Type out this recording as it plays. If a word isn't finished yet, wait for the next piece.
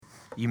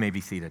You may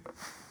be seated.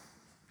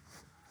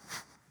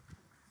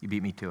 You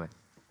beat me to it.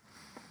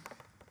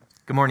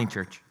 Good morning,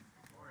 church.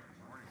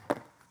 Good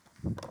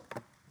morning.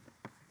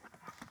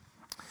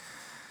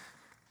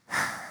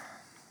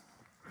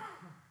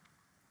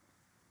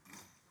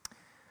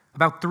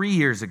 About 3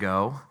 years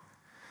ago,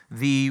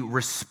 the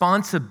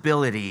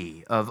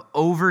responsibility of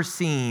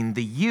overseeing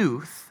the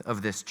youth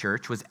of this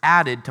church was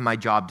added to my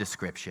job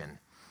description.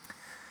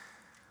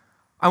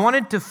 I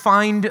wanted to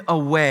find a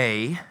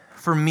way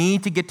for me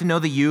to get to know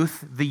the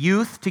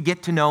youth to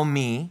get to know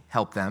me,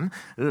 help them,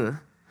 and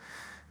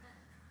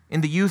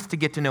the youth to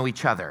get to know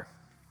each other.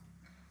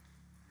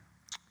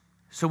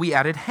 So we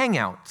added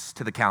hangouts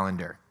to the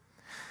calendar.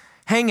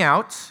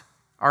 Hangouts,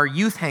 our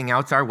youth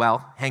hangouts are,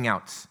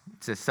 hangouts.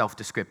 It's a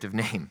self-descriptive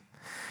name.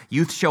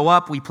 Youth show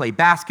up, we play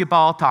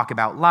basketball, talk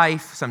about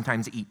life,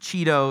 sometimes eat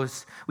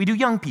Cheetos. We do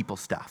young people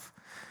stuff.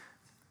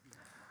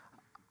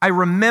 I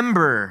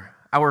remember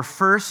our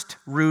first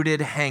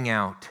Rooted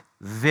hangout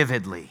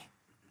vividly.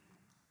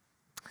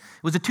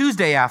 It was a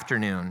Tuesday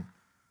afternoon.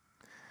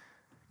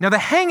 Now, the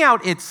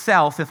hangout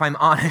itself, if I'm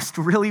honest,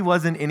 really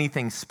wasn't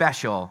anything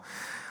special.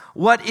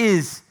 What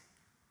is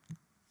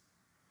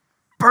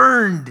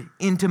burned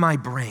into my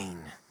brain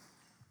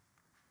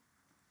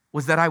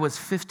was that I was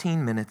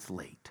 15 minutes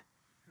late.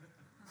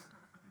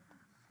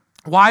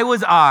 Why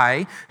was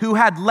I, who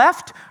had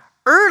left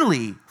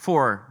early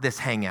for this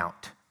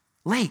hangout,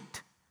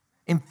 late?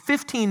 And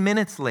 15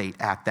 minutes late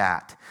at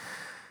that.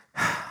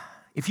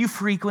 If you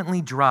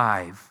frequently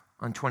drive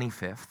on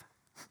 25th,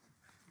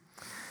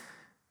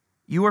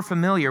 you are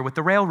familiar with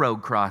the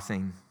railroad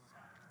crossing.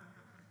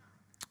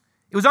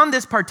 It was on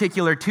this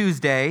particular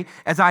Tuesday,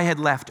 as I had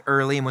left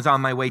early and was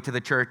on my way to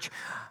the church,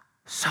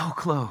 so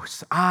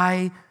close,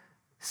 I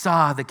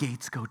saw the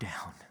gates go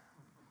down.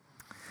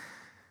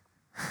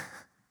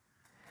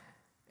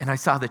 And I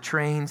saw the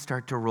train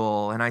start to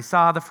roll, and I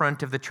saw the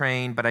front of the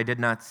train, but I did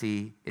not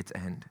see its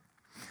end.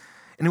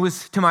 And it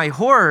was to my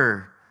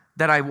horror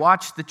that I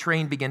watched the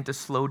train begin to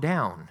slow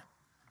down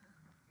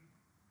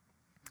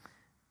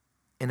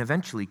and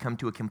eventually come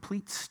to a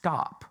complete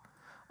stop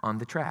on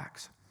the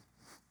tracks.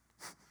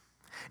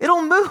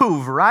 It'll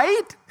move,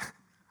 right?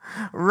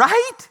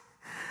 Right?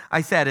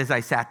 I said as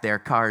I sat there,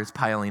 cars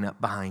piling up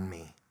behind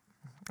me.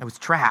 I was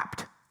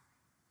trapped.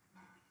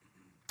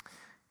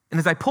 And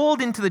as I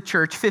pulled into the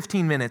church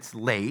 15 minutes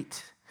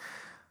late,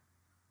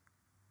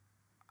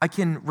 I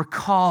can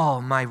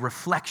recall my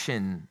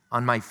reflection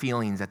on my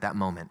feelings at that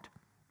moment.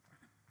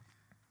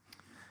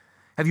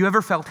 Have you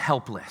ever felt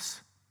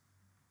helpless?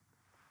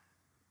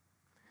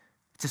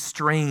 It's a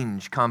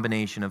strange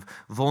combination of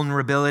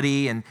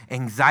vulnerability and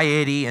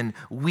anxiety and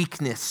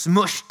weakness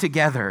smushed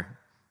together.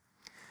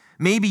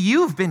 Maybe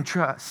you've been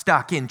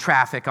stuck in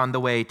traffic on the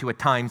way to a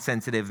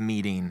time-sensitive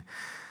meeting.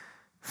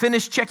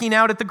 Finished checking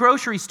out at the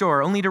grocery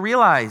store only to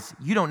realize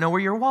you don't know where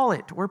your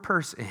wallet or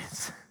purse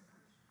is.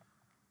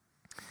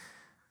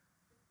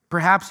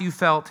 Perhaps you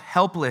felt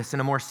helpless in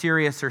a more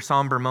serious or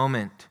somber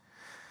moment.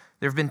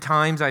 There have been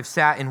times I've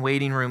sat in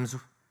waiting rooms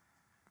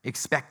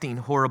expecting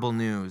horrible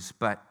news,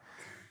 but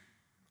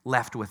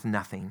left with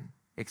nothing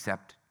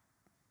except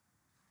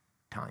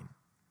time.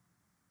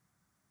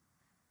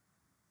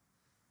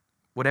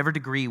 Whatever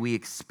degree we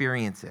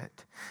experience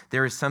it,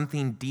 there is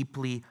something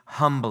deeply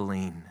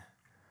humbling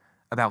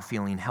about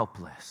feeling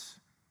helpless.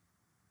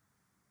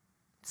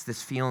 It's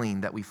this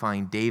feeling that we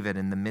find David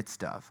in the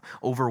midst of,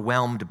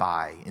 overwhelmed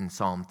by in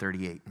Psalm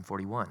 38 and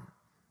 41.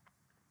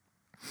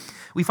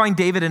 We find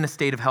David in a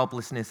state of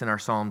helplessness in our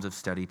Psalms of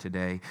study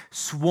today,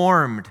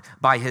 swarmed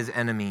by his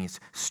enemies,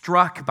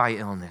 struck by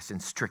illness,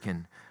 and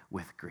stricken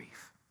with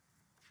grief.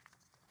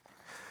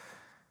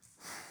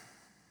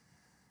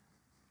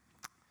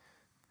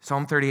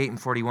 Psalm 38 and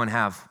 41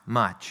 have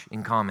much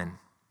in common.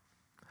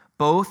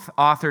 Both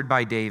authored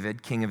by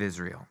David, king of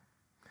Israel.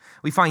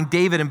 We find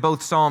David in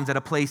both Psalms at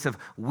a place of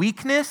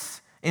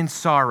weakness and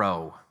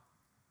sorrow,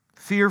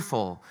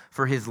 fearful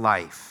for his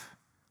life,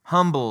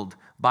 humbled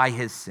by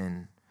his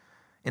sin,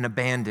 and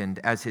abandoned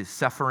as his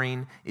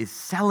suffering is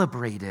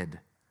celebrated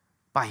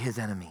by his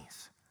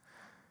enemies.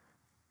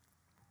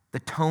 The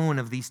tone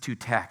of these two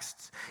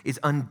texts is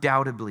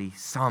undoubtedly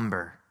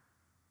somber.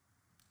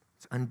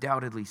 It's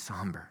undoubtedly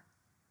somber,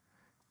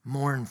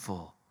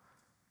 mournful,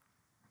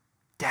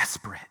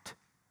 desperate.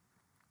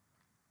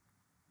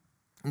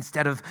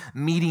 Instead of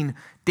meeting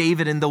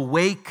David in the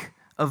wake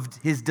of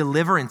his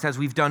deliverance, as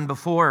we've done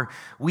before,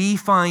 we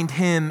find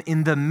him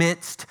in the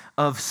midst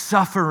of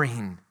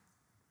suffering.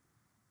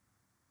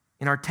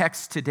 In our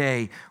text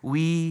today,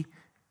 we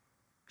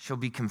shall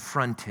be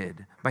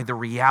confronted by the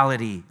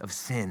reality of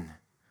sin,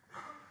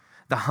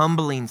 the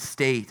humbling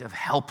state of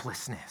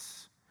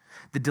helplessness,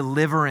 the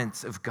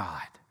deliverance of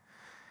God,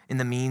 and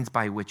the means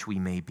by which we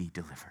may be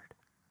delivered.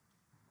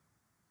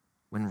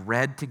 When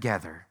read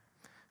together,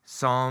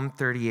 Psalm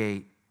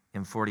 38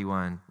 and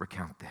 41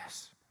 recount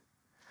this: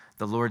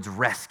 the Lord's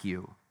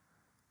rescue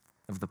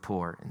of the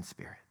poor in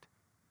spirit.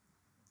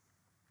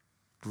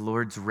 The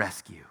Lord's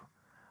rescue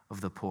of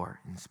the poor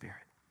in spirit.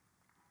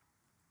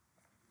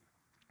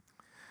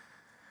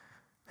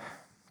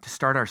 To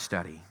start our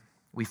study,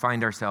 we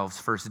find ourselves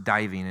first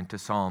diving into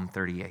Psalm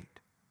 38.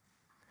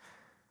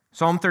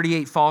 Psalm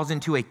 38 falls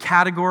into a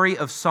category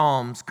of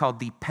psalms called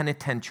the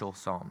penitential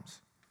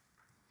psalms.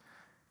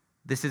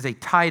 This is a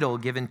title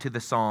given to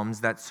the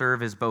psalms that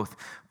serve as both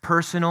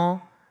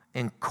personal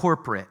and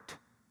corporate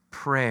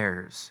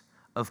prayers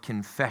of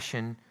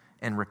confession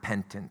and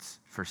repentance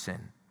for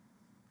sin.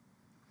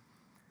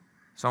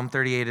 Psalm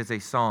 38 is a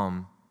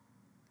psalm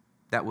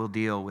that will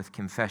deal with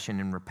confession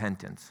and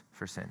repentance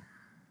for sin.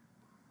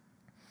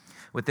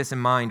 With this in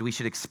mind, we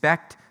should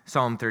expect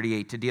Psalm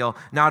 38 to deal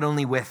not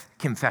only with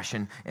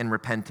confession and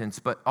repentance,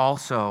 but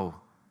also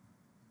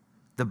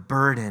the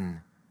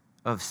burden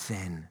of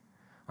sin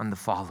on the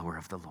follower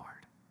of the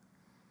Lord.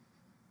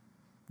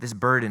 This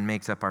burden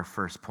makes up our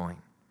first point,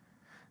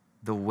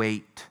 the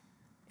weight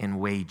and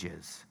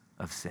wages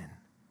of sin.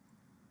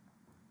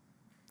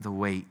 The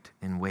weight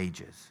and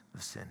wages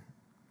of sin.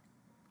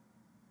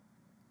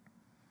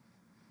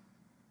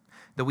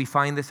 Though we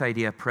find this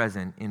idea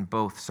present in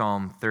both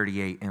Psalm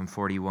 38 and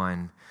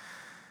 41,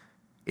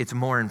 it's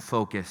more in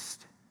focus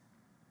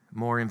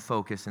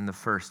in the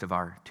first of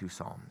our two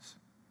psalms.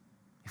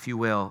 If you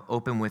will,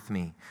 open with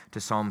me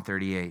to Psalm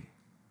 38.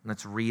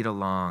 Let's read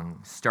along,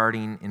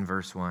 starting in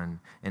verse 1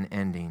 and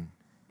ending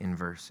in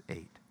verse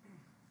 8.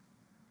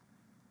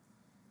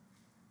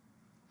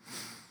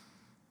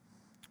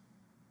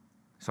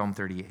 Psalm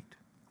 38.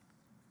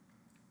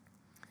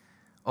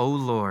 O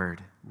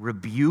Lord,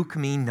 rebuke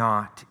me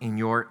not in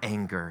your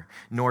anger,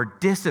 nor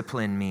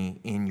discipline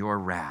me in your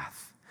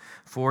wrath.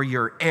 For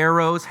your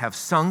arrows have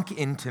sunk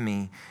into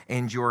me,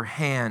 and your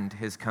hand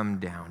has come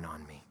down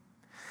on me.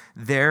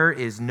 There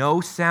is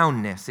no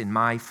soundness in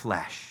my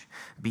flesh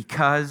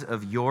because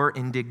of your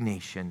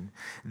indignation.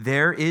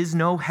 There is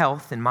no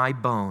health in my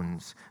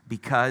bones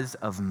because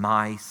of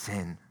my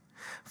sin.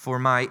 For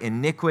my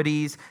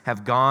iniquities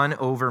have gone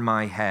over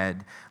my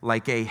head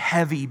like a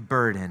heavy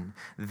burden.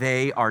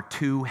 They are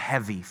too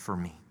heavy for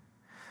me.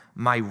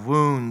 My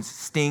wounds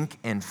stink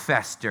and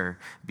fester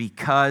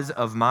because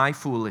of my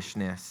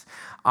foolishness.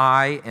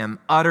 I am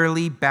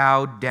utterly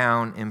bowed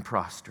down and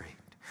prostrate.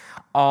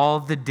 All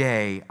the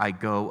day I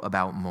go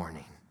about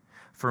mourning,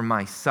 for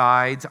my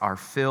sides are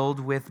filled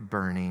with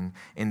burning,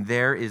 and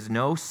there is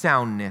no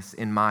soundness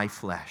in my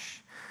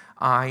flesh.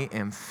 I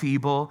am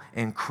feeble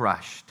and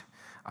crushed.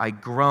 I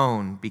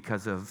groan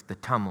because of the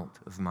tumult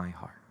of my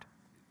heart.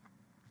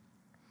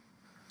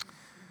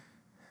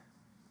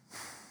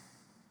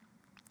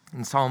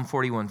 In Psalm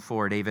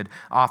 41:4, David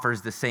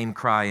offers the same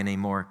cry in a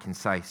more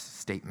concise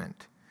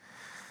statement.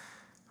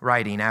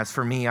 Writing, "As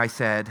for me, I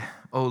said,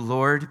 O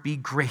Lord, be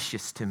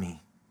gracious to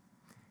me.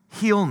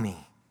 Heal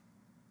me,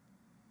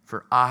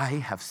 for I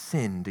have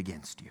sinned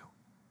against you."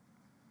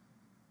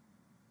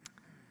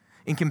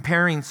 In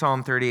comparing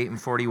Psalm 38 and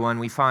 41,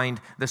 we find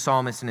the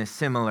psalmist in a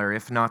similar,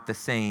 if not the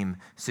same,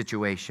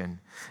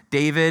 situation.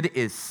 David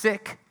is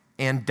sick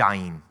and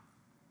dying,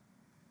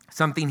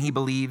 something he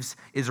believes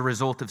is a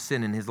result of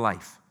sin in his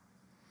life.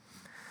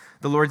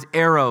 The Lord's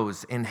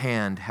arrows in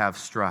hand have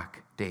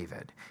struck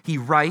David. He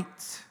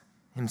writes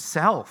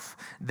himself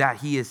that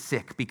he is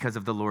sick because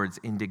of the Lord's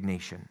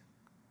indignation.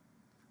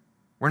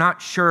 We're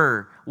not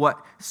sure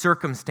what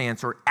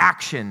circumstance or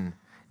action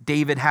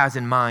David has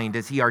in mind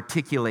as he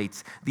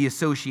articulates the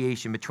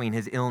association between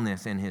his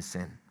illness and his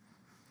sin.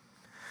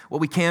 What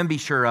we can be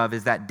sure of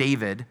is that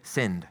David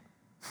sinned.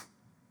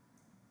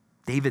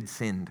 David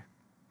sinned,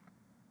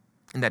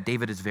 and that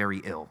David is very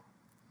ill.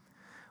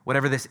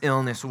 Whatever this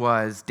illness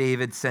was,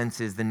 David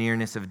senses the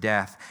nearness of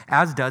death,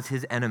 as does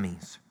his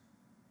enemies.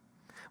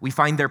 We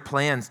find their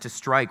plans to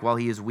strike while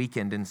he is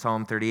weakened in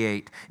Psalm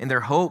 38, and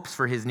their hopes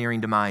for his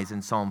nearing demise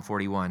in Psalm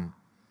 41.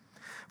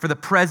 For the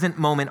present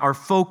moment, our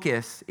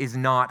focus is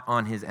not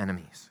on his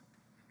enemies.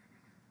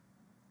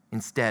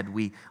 Instead,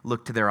 we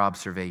look to their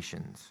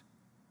observations.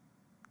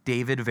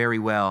 David very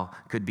well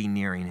could be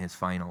nearing his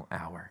final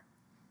hour.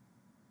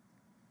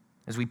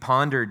 As we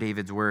ponder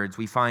David's words,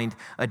 we find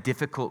a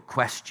difficult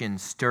question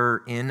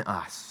stir in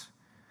us.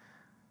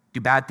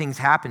 Do bad things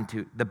happen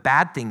to the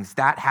bad things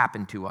that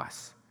happen to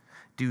us?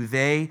 Do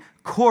they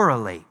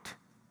correlate?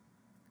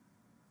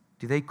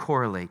 Do they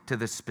correlate to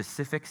the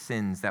specific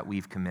sins that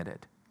we've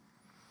committed?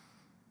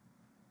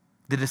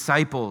 The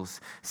disciples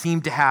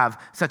seem to have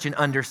such an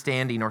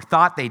understanding, or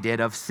thought they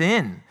did, of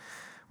sin.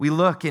 We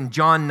look in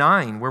John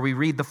 9, where we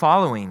read the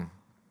following.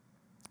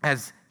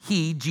 As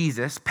he,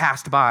 Jesus,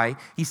 passed by,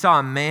 he saw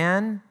a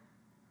man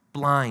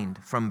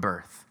blind from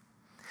birth.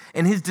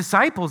 And his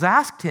disciples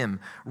asked him,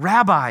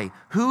 "Rabbi,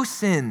 who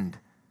sinned,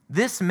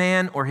 this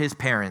man or his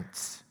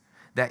parents,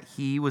 that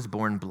he was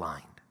born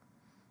blind?"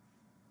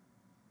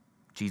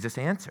 Jesus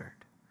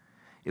answered,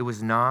 "It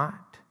was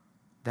not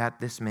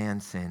that this man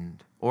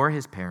sinned or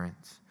his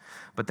parents,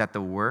 but that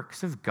the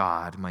works of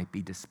God might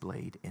be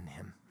displayed in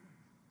him."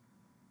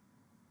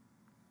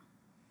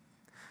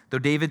 Though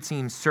David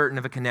seems certain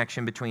of a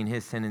connection between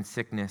his sin and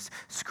sickness,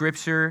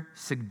 Scripture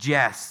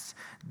suggests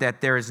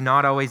that there is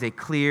not always a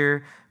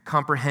clear,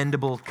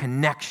 comprehensible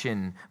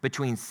connection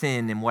between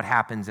sin and what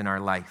happens in our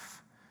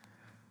life.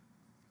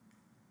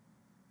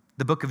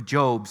 The book of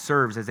Job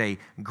serves as a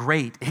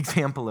great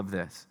example of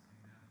this.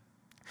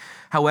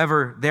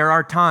 However, there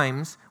are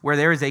times where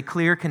there is a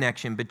clear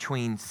connection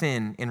between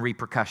sin and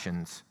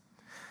repercussions.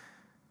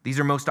 These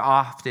are most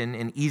often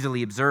and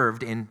easily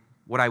observed in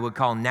what I would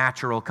call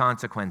natural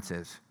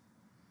consequences.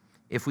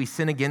 If we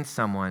sin against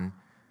someone,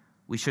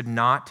 we should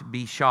not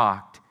be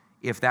shocked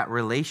if that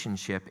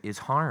relationship is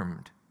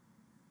harmed.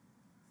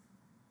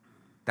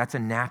 That's a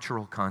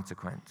natural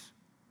consequence.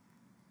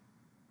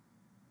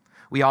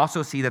 We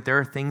also see that there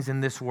are things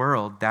in this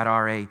world that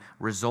are a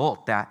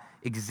result that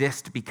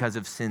exist because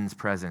of sin's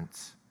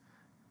presence.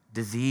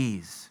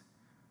 Disease,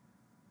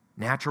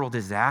 natural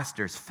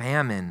disasters,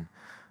 famine,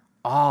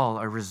 all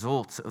are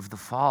results of the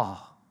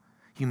fall.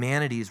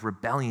 Humanity's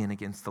rebellion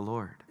against the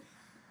Lord.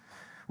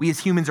 We as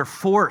humans are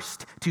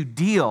forced to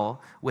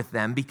deal with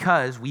them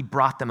because we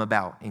brought them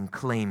about in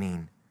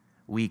claiming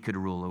we could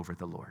rule over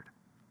the Lord.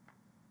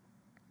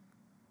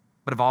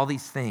 But of all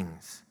these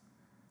things,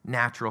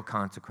 natural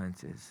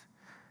consequences,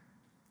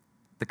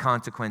 the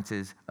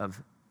consequences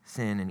of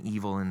sin and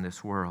evil in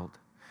this world,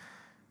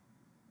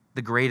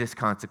 the greatest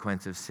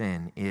consequence of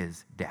sin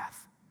is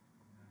death.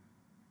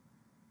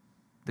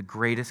 The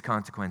greatest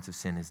consequence of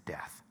sin is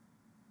death.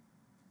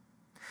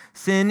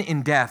 Sin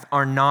and death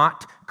are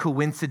not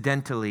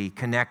coincidentally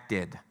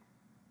connected.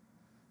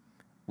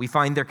 We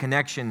find their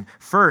connection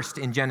first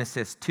in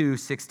Genesis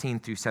 2:16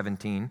 through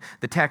 17.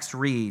 The text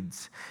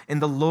reads,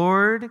 "And the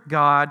Lord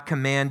God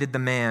commanded the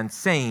man,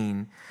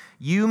 saying,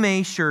 'You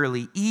may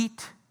surely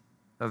eat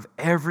of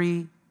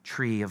every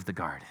tree of the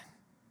garden.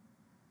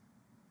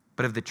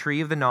 But of the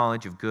tree of the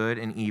knowledge of good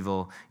and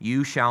evil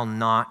you shall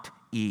not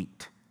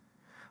eat.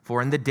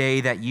 For in the day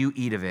that you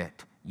eat of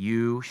it,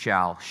 you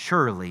shall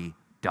surely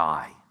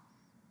die.'"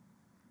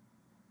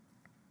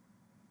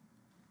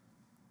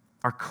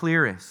 Our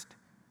clearest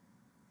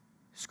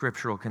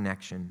scriptural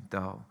connection,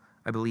 though,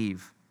 I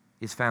believe,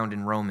 is found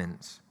in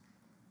Romans.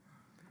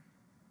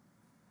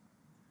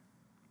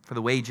 For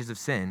the wages of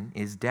sin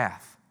is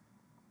death.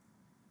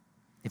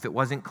 If it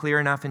wasn't clear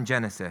enough in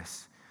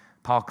Genesis,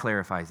 Paul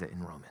clarifies it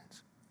in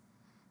Romans.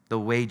 The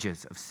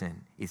wages of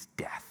sin is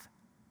death.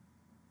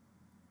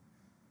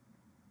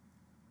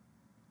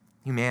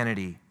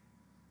 Humanity,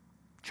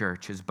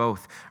 church, has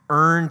both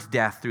earned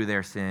death through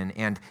their sin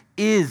and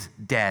is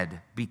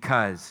dead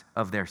because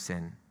of their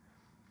sin.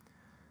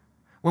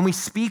 When we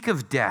speak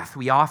of death,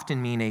 we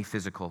often mean a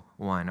physical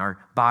one, our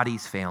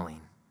bodies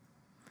failing.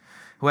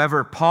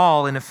 However,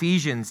 Paul in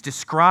Ephesians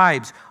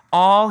describes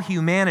all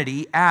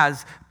humanity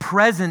as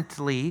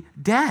presently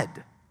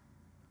dead.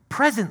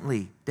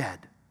 Presently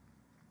dead.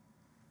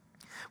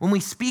 When we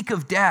speak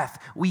of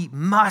death, we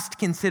must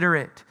consider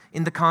it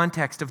in the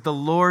context of the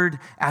Lord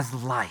as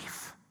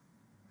life.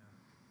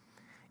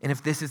 And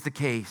if this is the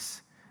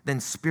case, then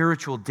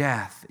spiritual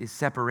death is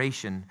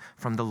separation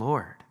from the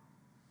Lord.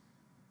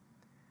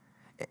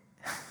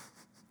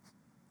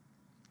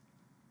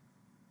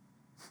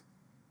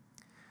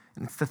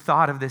 And it's the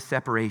thought of this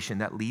separation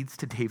that leads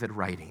to David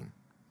writing,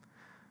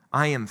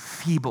 "I am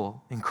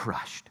feeble and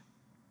crushed.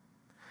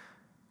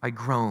 I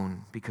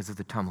groan because of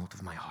the tumult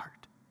of my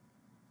heart."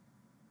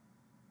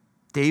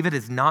 David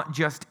is not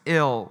just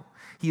ill,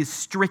 he is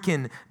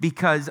stricken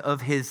because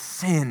of his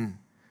sin,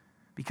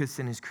 because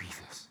sin is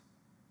grievous.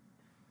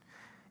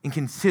 In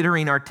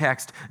considering our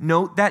text,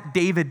 note that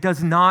David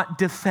does not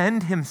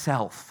defend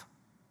himself.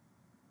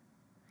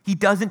 He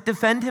doesn't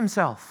defend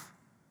himself.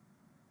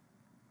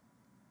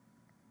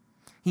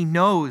 He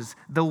knows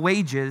the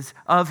wages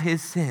of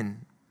his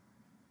sin.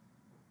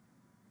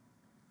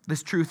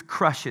 This truth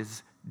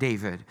crushes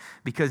David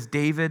because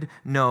David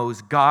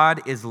knows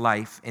God is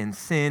life and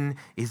sin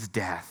is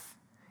death.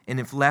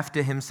 And if left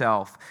to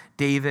himself,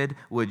 David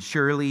would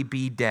surely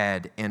be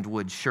dead and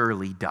would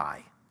surely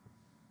die.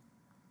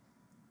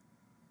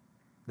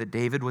 That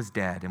David was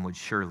dead and would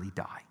surely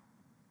die.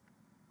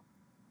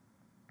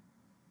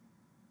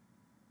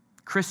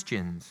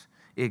 Christians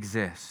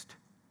exist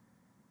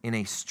in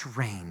a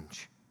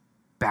strange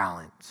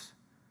balance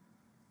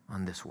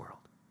on this world.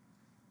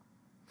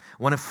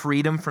 One of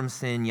freedom from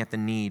sin, yet the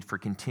need for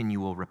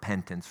continual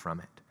repentance from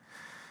it.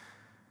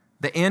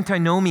 The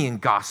antinomian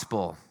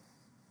gospel,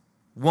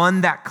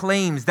 one that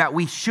claims that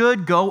we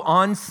should go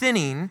on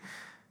sinning,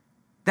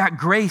 that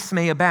grace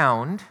may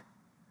abound,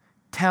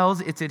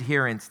 tells its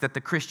adherents that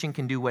the Christian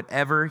can do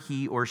whatever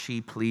he or she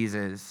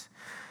pleases,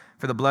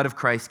 for the blood of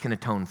Christ can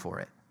atone for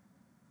it.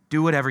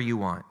 Do whatever you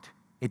want.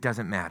 It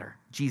doesn't matter.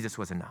 Jesus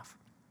was enough.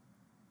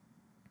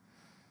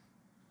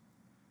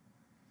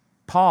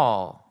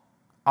 Paul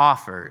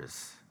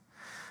offers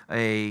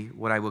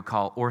what I would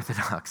call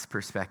orthodox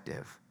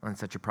perspective on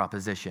such a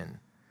proposition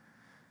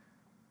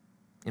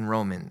in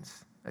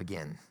Romans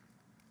again.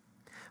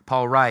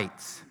 Paul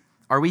writes,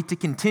 "Are we to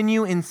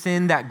continue in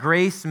sin that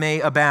grace may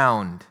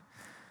abound?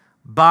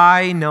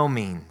 By no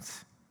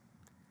means.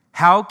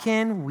 How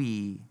can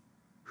we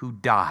who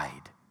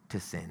died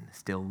to sin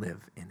still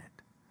live in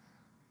it?"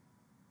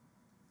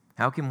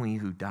 How can we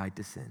who died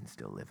to sin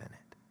still live in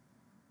it?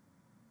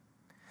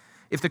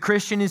 If the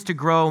Christian is to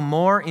grow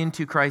more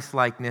into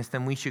Christ-likeness,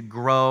 then we should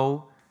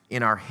grow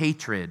in our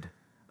hatred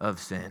of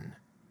sin,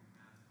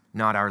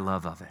 not our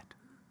love of it.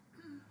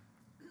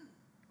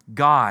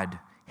 God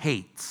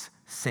hates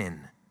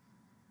sin.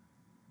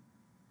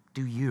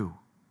 Do you?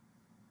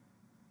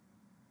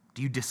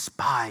 Do you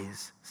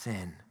despise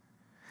sin?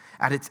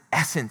 At its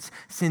essence,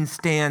 sin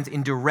stands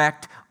in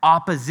direct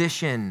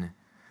opposition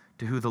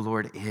to who the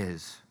Lord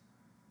is.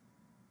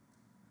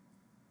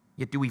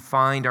 Yet do we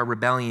find our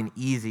rebellion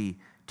easy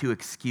to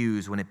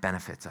excuse when it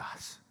benefits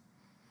us?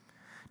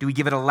 Do we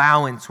give it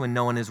allowance when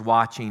no one is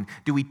watching?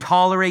 Do we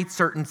tolerate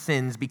certain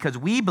sins because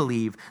we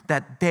believe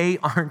that they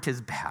aren't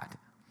as bad?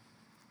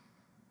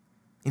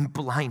 In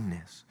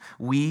blindness,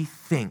 we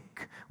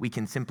think we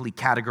can simply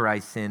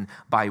categorize sin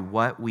by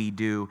what we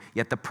do.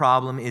 Yet the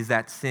problem is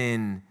that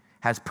sin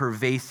has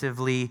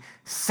pervasively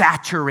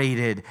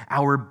saturated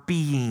our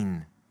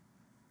being.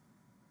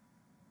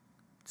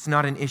 It's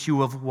not an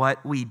issue of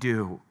what we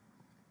do,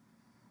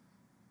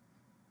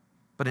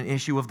 but an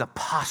issue of the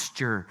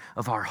posture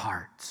of our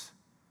hearts,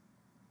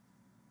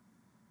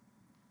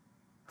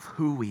 of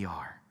who we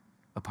are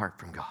apart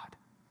from God.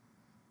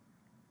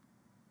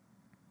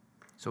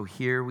 So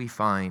here we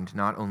find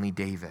not only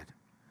David,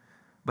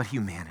 but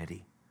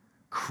humanity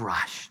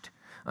crushed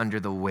under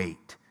the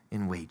weight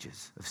and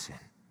wages of sin.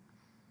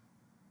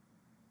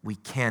 We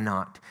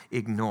cannot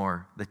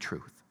ignore the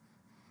truth.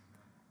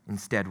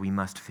 Instead, we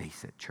must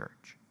face it,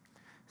 church.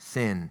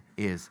 Sin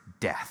is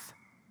death.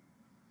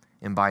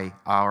 And by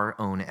our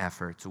own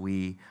efforts,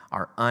 we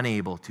are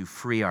unable to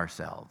free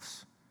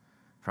ourselves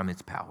from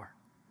its power.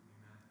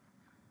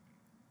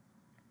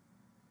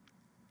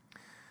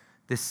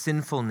 This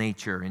sinful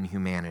nature in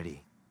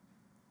humanity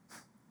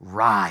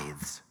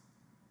writhes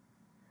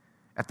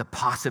at the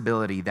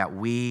possibility that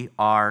we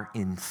are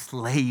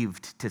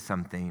enslaved to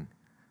something.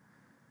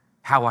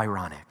 How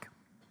ironic.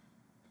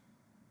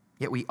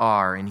 Yet we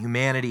are, and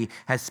humanity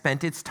has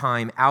spent its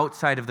time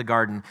outside of the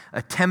garden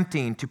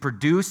attempting to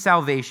produce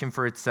salvation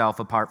for itself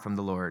apart from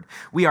the Lord.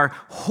 We are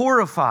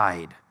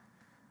horrified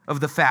of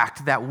the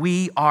fact that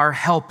we are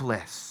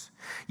helpless.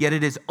 Yet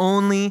it is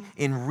only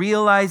in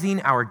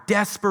realizing our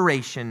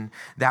desperation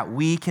that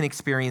we can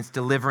experience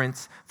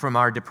deliverance from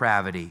our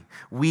depravity.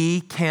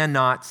 We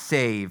cannot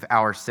save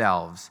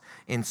ourselves.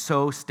 And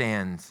so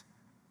stands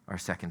our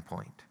second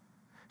point: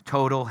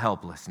 total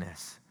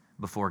helplessness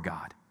before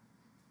God.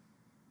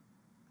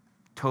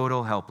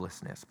 Total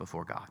helplessness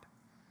before God.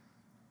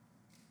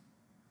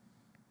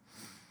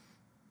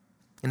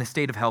 In a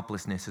state of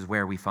helplessness is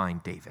where we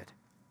find David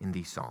in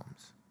these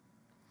Psalms.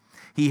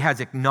 He has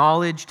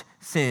acknowledged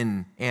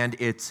sin and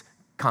its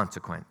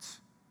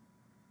consequence.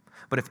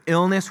 But if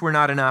illness were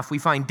not enough, we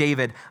find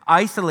David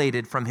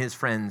isolated from his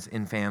friends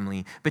and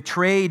family,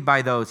 betrayed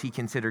by those he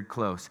considered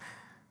close,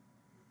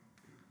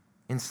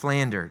 and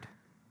slandered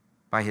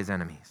by his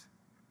enemies.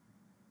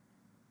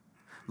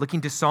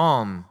 Looking to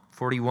Psalm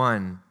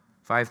 41,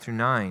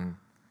 5-9,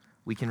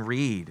 we can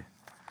read,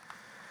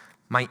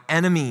 "My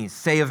enemies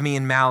say of me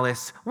in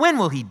malice, when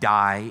will he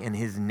die and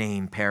his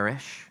name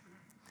perish?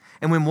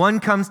 And when one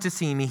comes to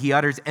see me, he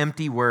utters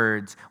empty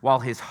words,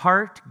 while his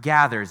heart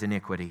gathers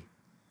iniquity.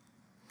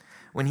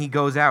 When he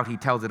goes out, he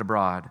tells it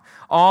abroad.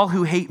 All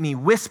who hate me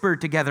whisper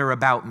together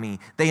about me.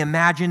 They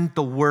imagine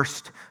the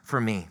worst for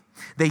me.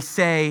 They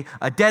say,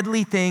 a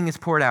deadly thing is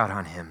poured out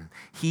on him.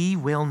 He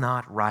will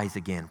not rise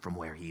again from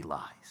where he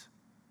lies.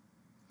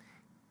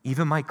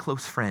 Even my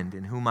close friend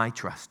in whom I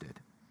trusted,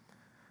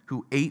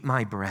 who ate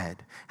my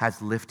bread, has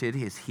lifted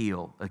his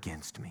heel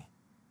against me."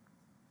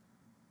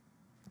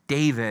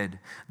 David,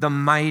 the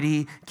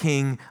mighty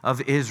king of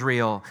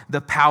Israel,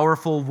 the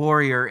powerful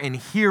warrior and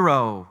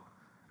hero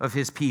of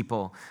his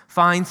people,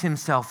 finds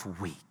himself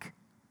weak,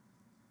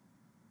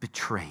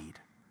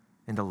 betrayed,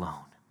 and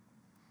alone.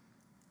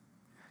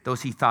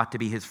 Those he thought to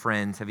be his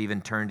friends have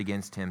even turned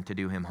against him to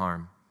do him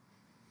harm.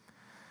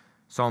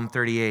 Psalm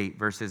 38,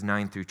 verses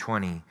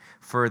 9-20,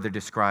 further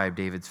describe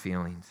David's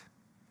feelings.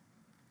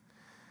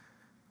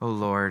 "O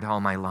Lord, all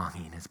my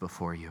longing is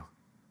before you.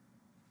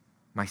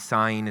 My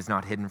sighing is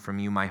not hidden from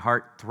you. My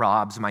heart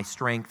throbs, my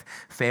strength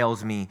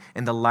fails me,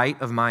 and the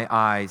light of my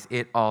eyes,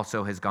 it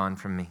also has gone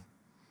from me.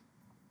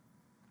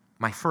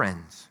 My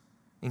friends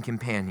and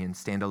companions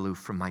stand aloof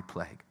from my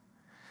plague,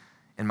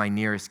 and my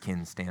nearest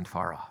kin stand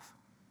far off.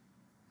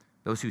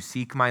 Those who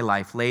seek my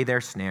life lay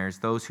their snares.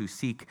 Those who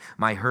seek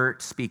my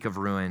hurt speak of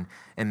ruin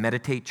and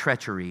meditate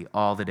treachery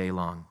all the day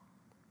long.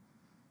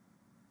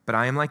 But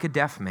I am like a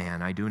deaf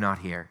man, I do not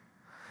hear.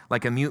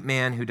 Like a mute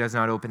man who does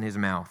not open his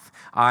mouth.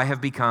 I have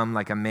become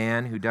like a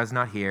man who does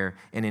not hear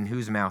and in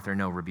whose mouth are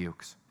no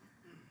rebukes.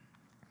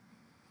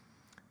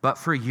 But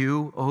for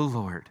you, O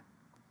Lord,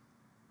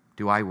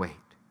 do I wait.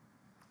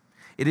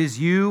 It is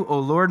you, O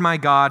Lord my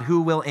God,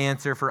 who will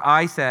answer. For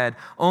I said,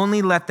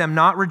 only let them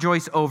not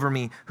rejoice over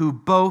me, who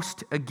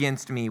boast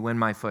against me when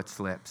my foot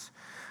slips.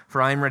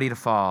 For I am ready to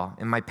fall,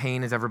 and my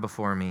pain is ever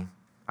before me.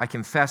 I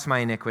confess my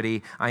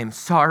iniquity. I am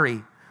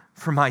sorry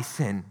for my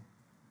sin.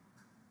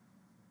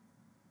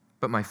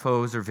 But my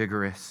foes are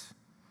vigorous.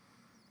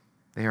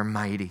 They are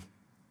mighty,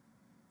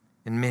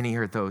 and many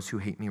are those who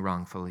hate me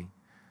wrongfully.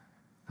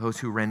 those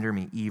who render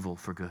me evil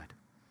for good,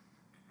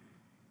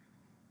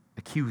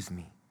 accuse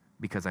me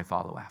because I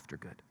follow after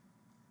good.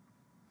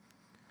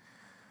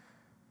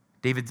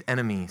 David's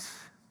enemies,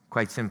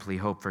 quite simply,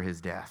 hope for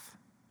his death.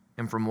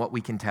 And from what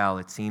we can tell,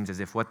 it seems as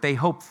if what they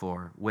hope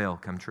for will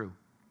come true.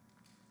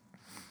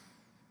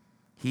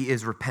 He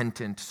is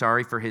repentant,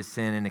 sorry for his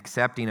sin, and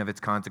accepting of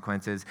its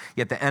consequences.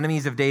 Yet the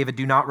enemies of David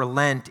do not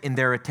relent in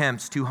their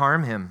attempts to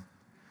harm him.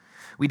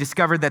 We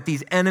discovered that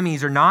these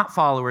enemies are not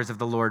followers of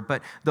the Lord,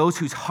 but those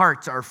whose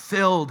hearts are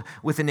filled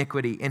with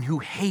iniquity and who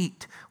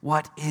hate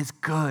what is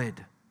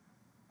good.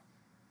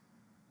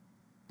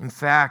 In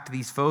fact,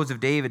 these foes of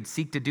David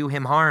seek to do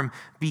him harm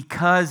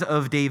because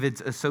of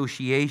David's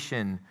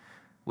association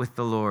with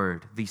the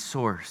Lord, the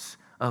source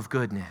of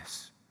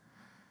goodness.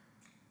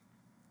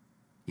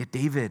 Yet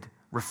David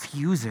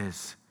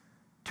refuses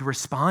to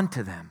respond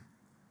to them.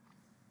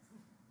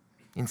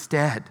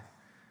 Instead,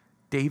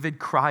 David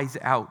cries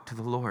out to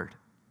the Lord.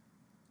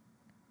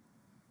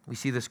 We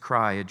see this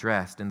cry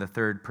addressed in the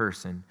third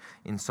person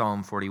in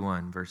Psalm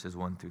 41, verses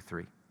 1 through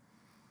 3.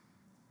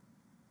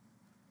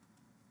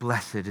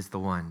 Blessed is the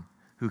one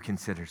who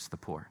considers the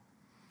poor.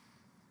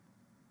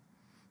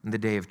 In the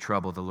day of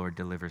trouble, the Lord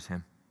delivers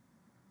him.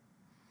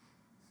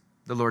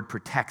 The Lord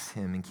protects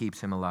him and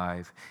keeps him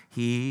alive.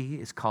 He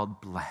is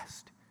called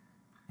blessed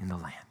in the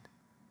land.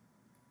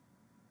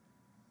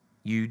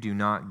 You do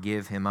not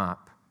give him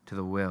up to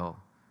the will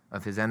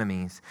of his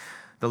enemies.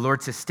 The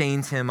Lord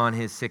sustains him on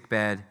his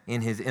sickbed.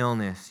 In his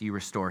illness, you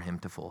restore him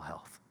to full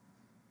health.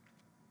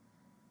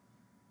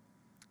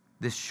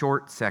 This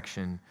short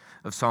section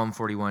of Psalm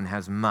 41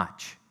 has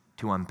much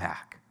to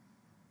unpack.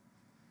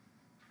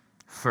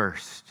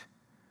 First,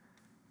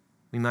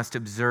 we must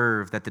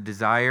observe that the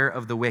desire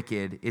of the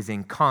wicked is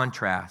in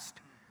contrast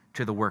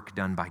to the work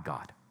done by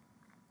God.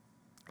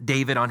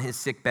 David, on his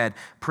sickbed,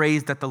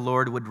 prays that the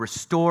Lord would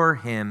restore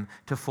him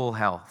to full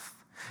health.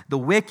 The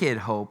wicked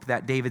hope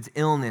that David's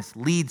illness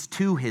leads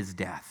to his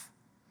death.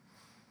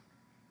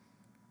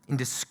 In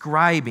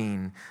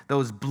describing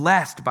those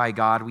blessed by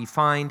God, we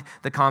find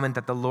the comment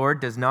that the Lord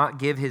does not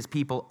give his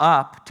people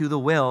up to the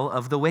will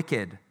of the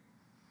wicked.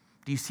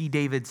 Do you see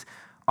David's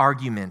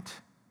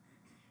argument?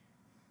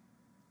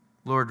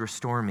 Lord,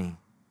 restore me.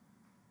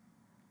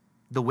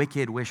 The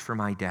wicked wish for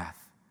my death.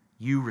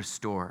 You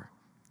restore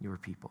your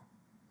people.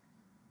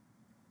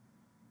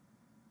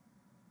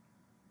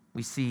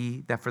 We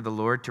see that for the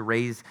Lord to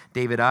raise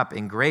David up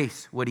in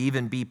grace would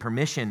even be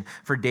permission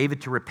for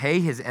David to repay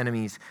his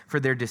enemies for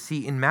their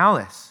deceit and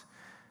malice.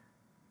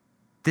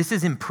 This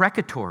is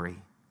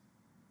imprecatory.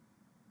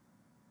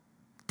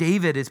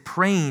 David is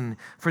praying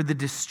for the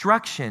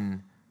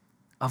destruction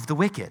of the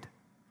wicked,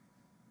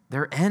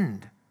 their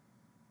end.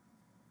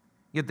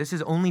 Yet this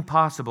is only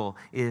possible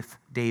if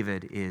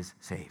David is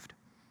saved.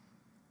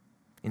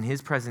 In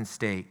his present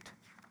state,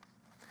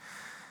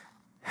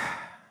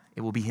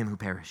 it will be him who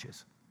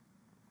perishes.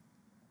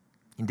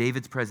 In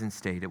David's present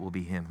state, it will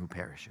be him who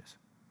perishes.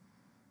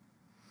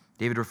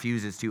 David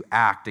refuses to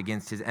act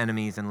against his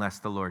enemies unless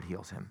the Lord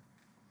heals him.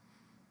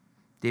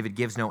 David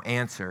gives no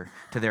answer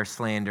to their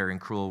slander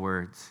and cruel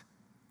words.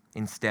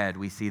 Instead,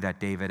 we see that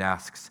David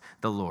asks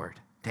the Lord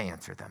to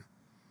answer them.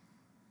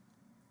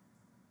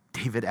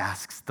 David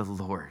asks the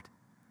Lord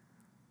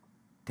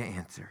to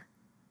answer.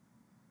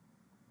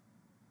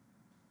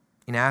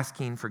 In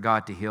asking for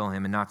God to heal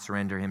him and not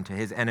surrender him to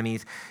his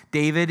enemies,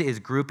 David is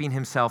grouping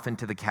himself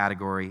into the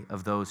category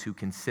of those who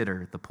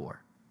consider the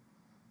poor.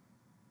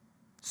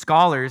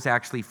 Scholars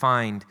actually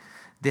find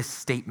this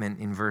statement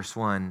in verse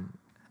 1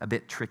 a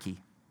bit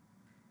tricky.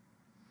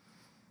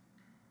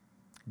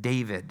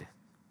 David,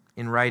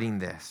 in writing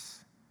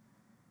this,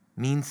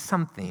 means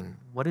something.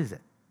 What is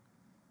it?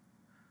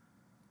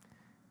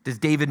 Does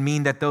David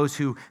mean that those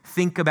who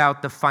think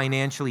about the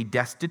financially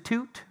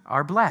destitute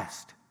are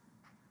blessed?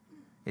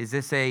 Is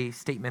this a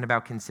statement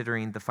about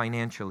considering the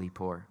financially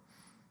poor?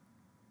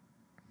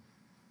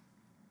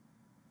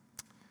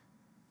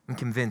 I'm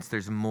convinced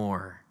there's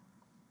more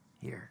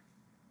here.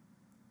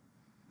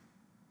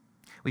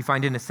 We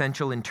find an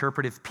essential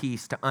interpretive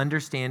piece to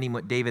understanding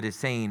what David is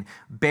saying,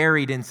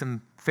 buried in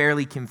some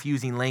fairly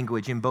confusing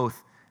language in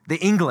both the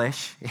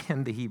English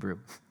and the Hebrew.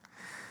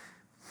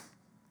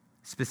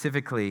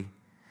 Specifically,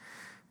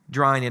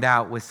 drawing it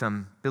out with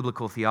some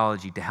biblical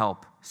theology to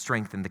help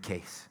strengthen the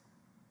case.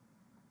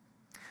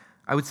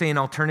 I would say an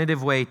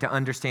alternative way to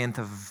understand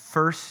the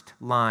first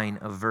line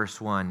of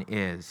verse 1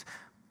 is,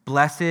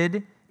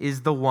 blessed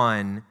is the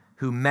one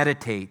who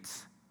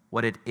meditates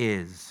what it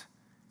is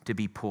to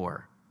be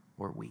poor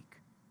or weak.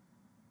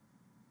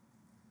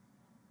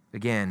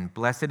 Again,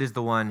 blessed is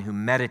the one who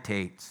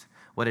meditates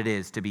what it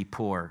is to be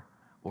poor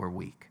or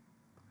weak.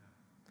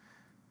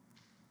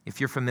 If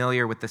you're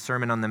familiar with the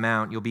Sermon on the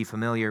Mount, you'll be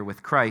familiar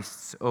with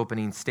Christ's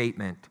opening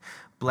statement,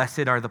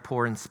 blessed are the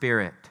poor in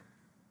spirit,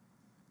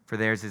 for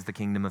theirs is the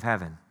kingdom of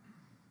heaven.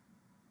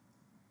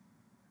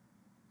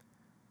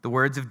 The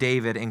words of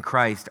David and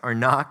Christ are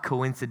not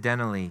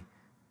coincidentally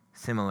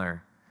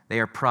similar.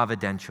 They are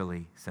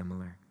providentially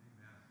similar.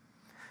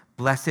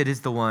 Blessed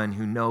is the one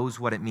who knows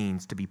what it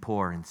means to be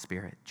poor in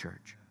spirit,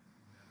 church.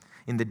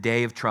 in the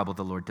day of trouble,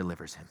 the Lord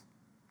delivers him.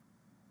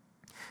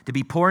 To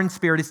be poor in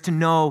spirit is to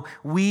know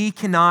we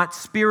cannot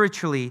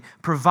spiritually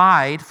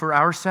provide for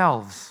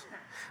ourselves.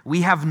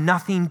 We have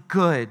nothing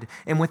good,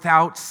 and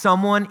without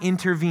someone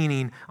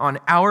intervening on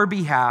our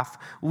behalf,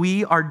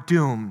 we are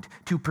doomed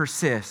to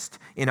persist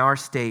in our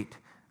state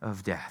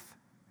of death.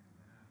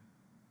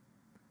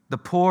 The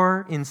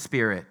poor in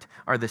spirit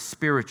are the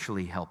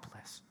spiritually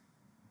helpless,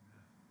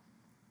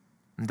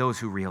 and those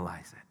who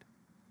realize it.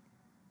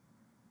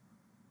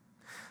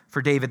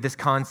 For David, this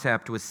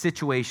concept was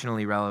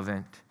situationally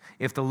relevant.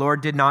 If the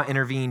Lord did not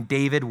intervene,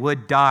 David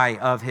would die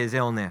of his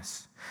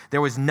illness.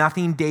 There was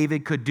nothing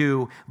David could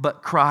do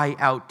but cry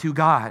out to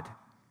God,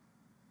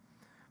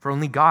 for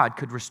only God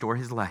could restore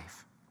his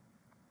life.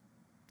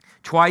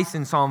 Twice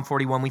in Psalm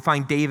 41, we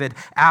find David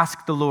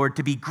ask the Lord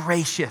to be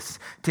gracious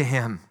to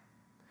him.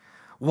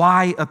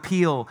 Why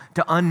appeal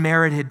to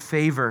unmerited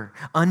favor,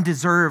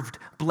 undeserved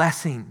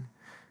blessing?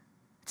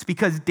 It's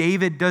because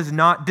David does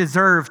not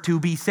deserve to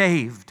be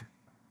saved.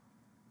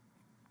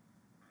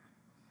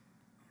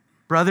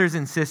 Brothers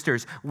and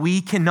sisters,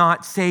 we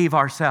cannot save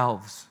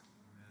ourselves.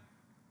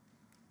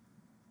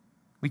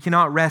 We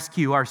cannot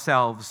rescue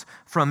ourselves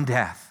from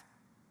death.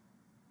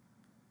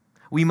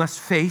 We must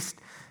face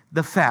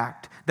the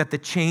fact that the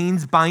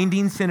chains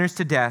binding sinners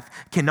to death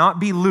cannot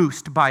be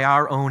loosed by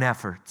our own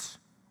efforts,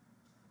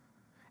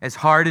 as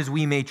hard as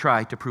we may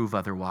try to prove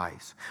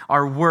otherwise.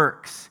 Our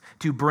works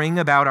to bring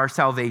about our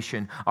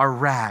salvation are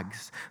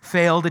rags,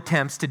 failed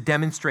attempts to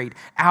demonstrate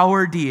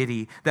our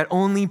deity that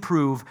only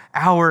prove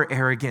our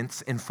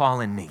arrogance and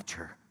fallen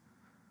nature.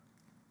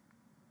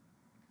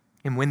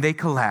 And when they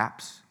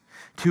collapse,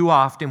 too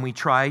often we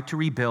try to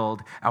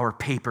rebuild our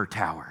paper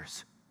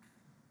towers.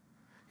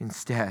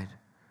 Instead,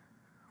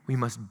 we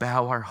must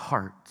bow our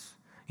hearts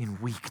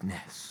in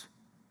weakness,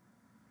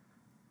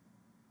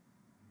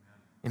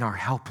 in our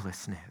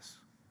helplessness.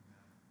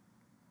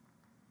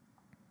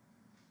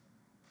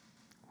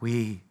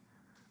 We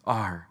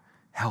are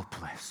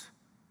helpless.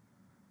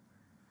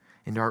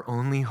 And our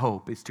only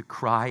hope is to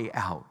cry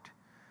out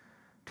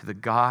to the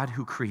God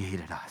who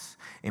created us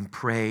and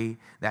pray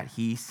that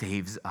he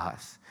saves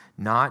us,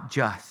 not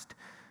just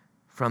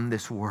from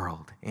this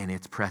world and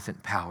its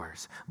present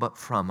powers, but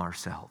from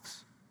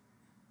ourselves.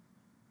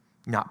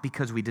 Not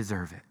because we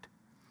deserve it,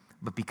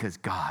 but because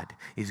God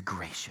is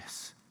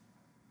gracious.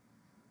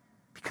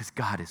 Because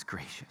God is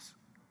gracious.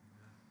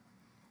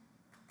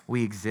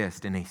 We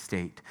exist in a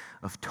state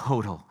of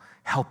total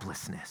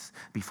helplessness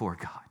before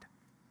God.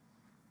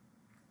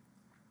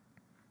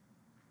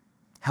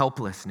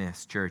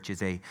 Helplessness, church,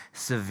 is a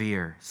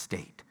severe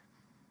state,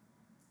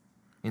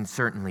 and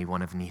certainly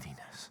one of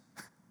neediness.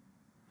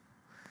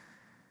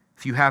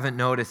 If you haven't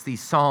noticed,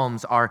 these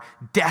Psalms are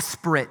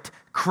desperate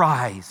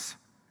cries.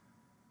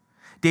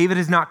 David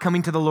is not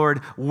coming to the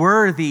Lord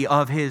worthy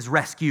of his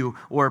rescue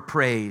or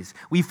praise.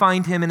 We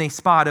find him in a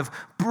spot of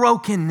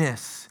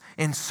brokenness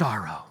and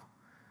sorrow,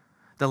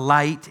 the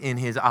light in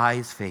his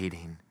eyes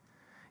fading,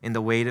 and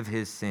the weight of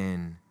his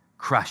sin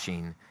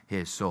crushing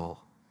his soul.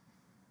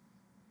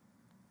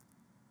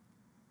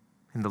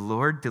 And the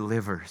Lord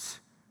delivers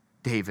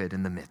David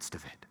in the midst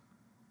of it.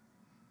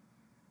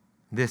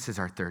 This is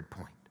our third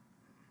point.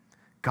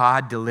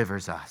 God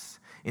delivers us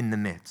in the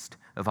midst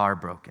of our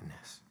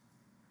brokenness.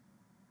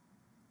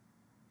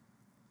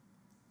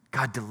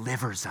 God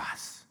delivers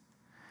us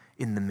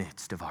in the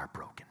midst of our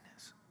brokenness.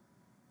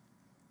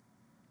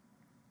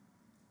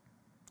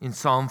 In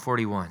Psalm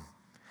 41,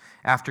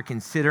 after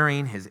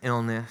considering his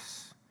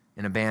illness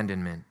and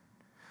abandonment,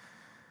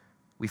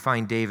 we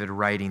find David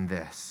writing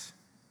this.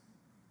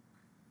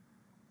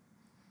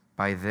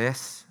 By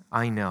this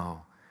I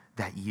know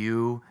that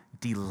you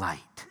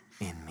delight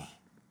in me.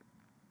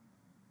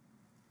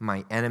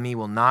 My enemy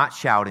will not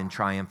shout in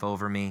triumph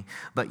over me,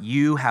 but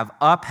you have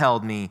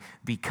upheld me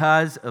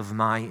because of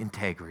my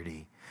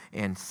integrity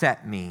and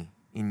set me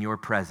in your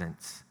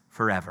presence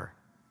forever.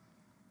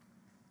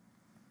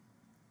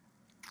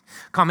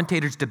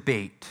 Commentators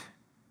debate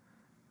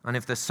on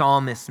if the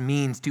psalmist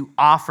means to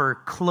offer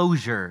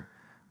closure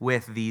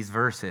with these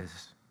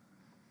verses.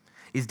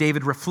 Is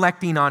David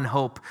reflecting on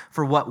hope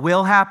for what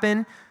will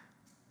happen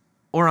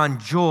or on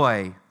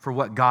joy for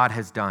what God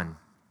has done?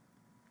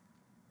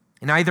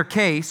 In either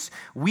case,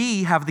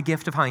 we have the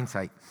gift of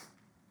hindsight,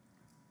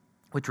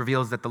 which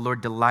reveals that the Lord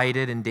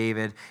delighted in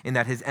David and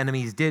that his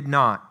enemies did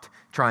not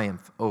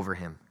triumph over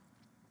him.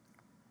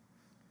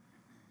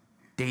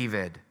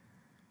 David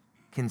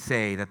can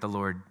say that the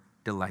Lord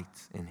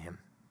delights in him,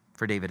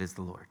 for David is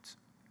the Lord's.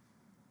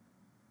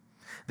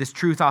 This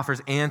truth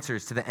offers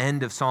answers to the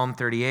end of Psalm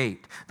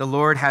 38. The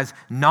Lord has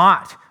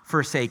not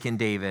forsaken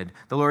David.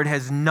 The Lord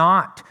has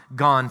not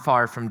gone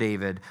far from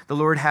David. The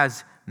Lord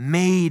has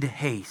made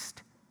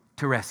haste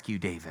to rescue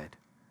David.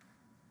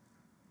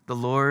 The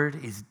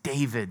Lord is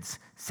David's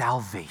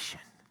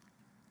salvation.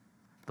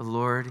 The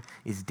Lord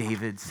is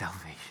David's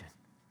salvation.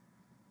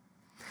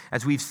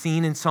 As we've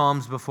seen in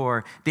Psalms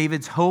before,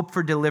 David's hope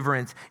for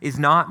deliverance is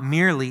not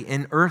merely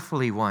an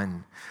earthly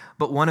one,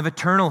 but one of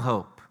eternal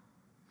hope.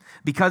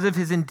 Because of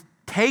his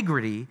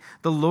integrity,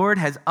 the Lord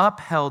has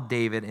upheld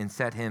David and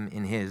set him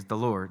in his, the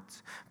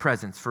Lord's,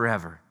 presence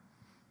forever.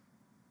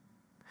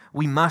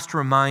 We must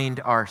remind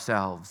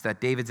ourselves that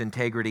David's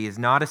integrity is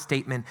not a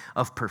statement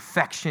of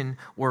perfection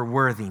or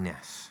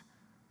worthiness.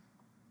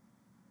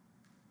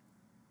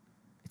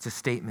 It's a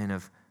statement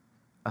of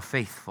a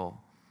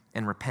faithful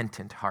and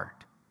repentant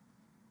heart.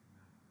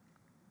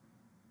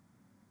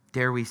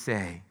 Dare we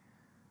say,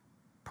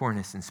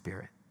 poorness in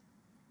spirit.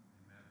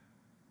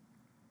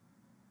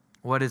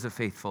 What is a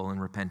faithful and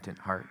repentant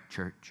heart,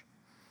 church?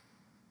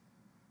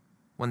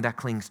 One that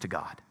clings to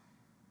God,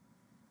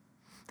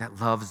 that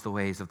loves the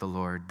ways of the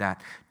Lord,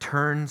 that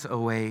turns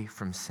away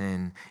from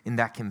sin, and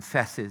that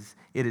confesses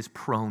it is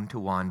prone to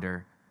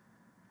wander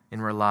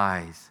and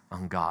relies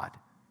on God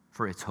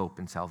for its hope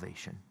and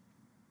salvation.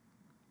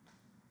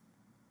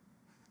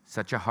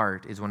 Such a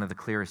heart is one of the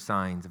clearest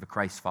signs of a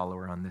Christ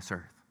follower on this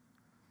earth.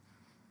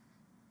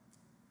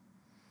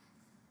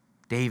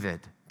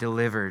 David,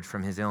 delivered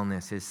from his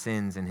illness, his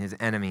sins, and his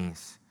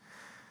enemies,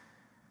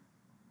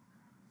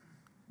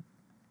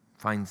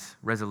 finds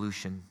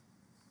resolution.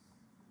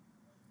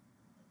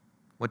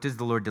 What does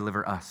the Lord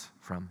deliver us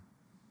from?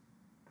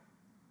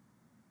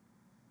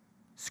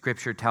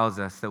 Scripture tells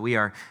us that we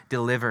are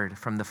delivered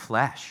from the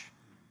flesh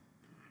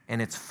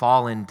and its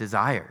fallen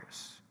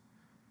desires.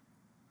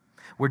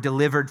 We're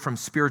delivered from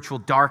spiritual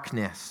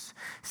darkness,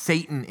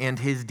 Satan and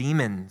his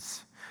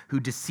demons, who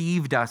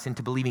deceived us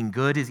into believing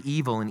good is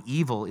evil and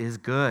evil is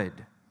good.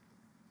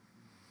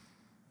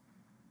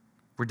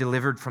 We're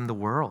delivered from the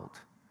world,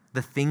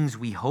 the things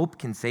we hope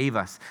can save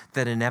us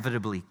that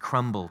inevitably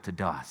crumble to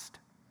dust.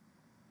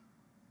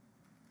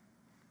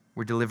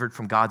 We're delivered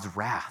from God's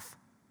wrath,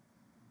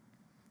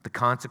 the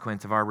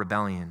consequence of our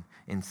rebellion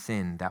and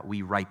sin that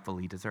we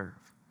rightfully deserve.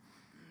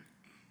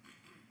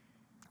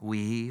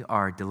 We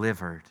are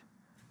delivered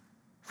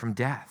from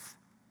death.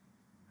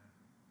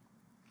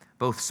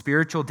 Both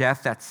spiritual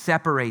death that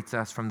separates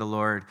us from the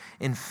Lord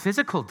and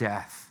physical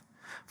death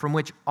from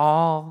which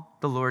all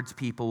the Lord's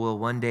people will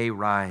one day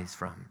rise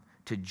from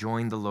to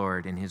join the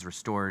Lord in his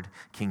restored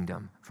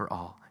kingdom for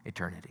all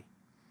eternity.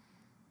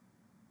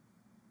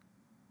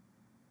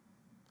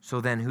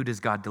 So then, who does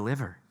God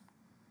deliver?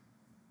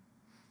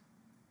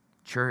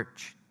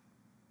 Church,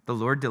 the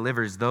Lord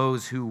delivers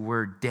those who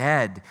were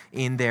dead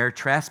in their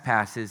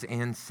trespasses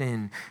and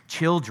sin,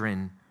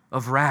 children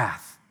of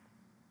wrath.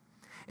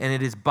 And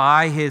it is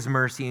by his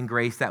mercy and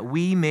grace that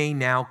we may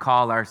now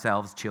call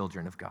ourselves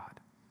children of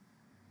God.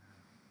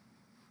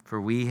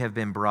 For we have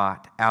been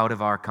brought out of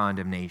our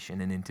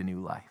condemnation and into new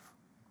life.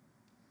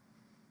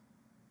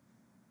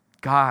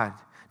 God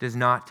does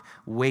not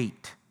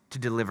wait to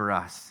deliver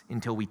us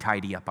until we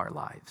tidy up our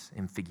lives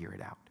and figure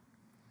it out.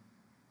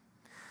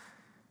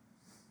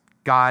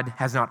 God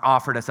has not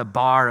offered us a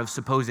bar of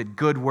supposed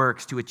good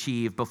works to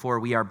achieve before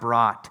we are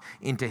brought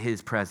into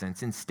his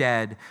presence.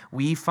 Instead,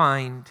 we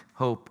find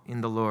hope in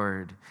the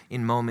Lord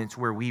in moments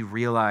where we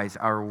realize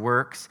our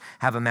works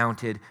have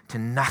amounted to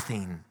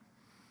nothing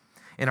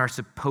and our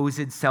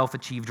supposed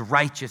self-achieved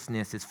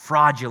righteousness is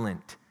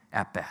fraudulent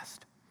at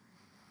best.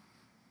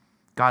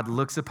 God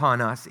looks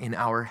upon us in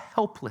our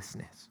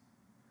helplessness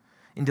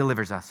and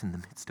delivers us in the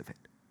midst of it.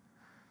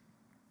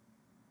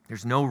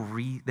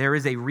 There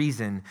is a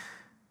reason,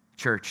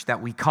 church,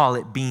 that we call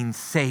it being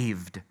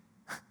saved.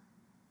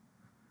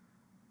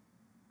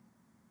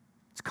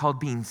 It's called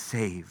being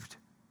saved.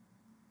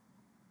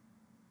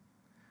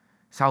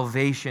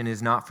 Salvation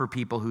is not for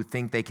people who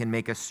think they can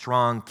make a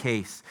strong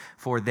case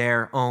for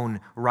their own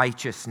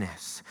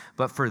righteousness,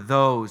 but for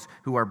those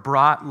who are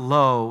brought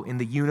low in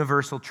the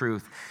universal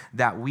truth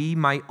that we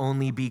might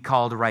only be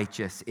called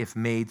righteous if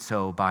made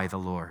so by the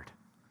Lord.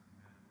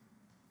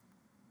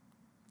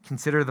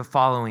 Consider the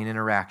following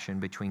interaction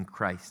between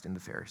Christ and the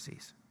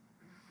Pharisees.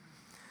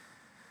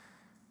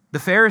 The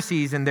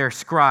Pharisees and their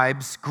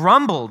scribes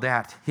grumbled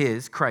at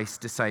Christ's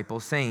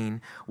disciples,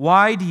 saying,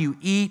 "Why do you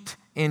eat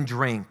and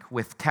drink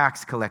with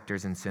tax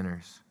collectors and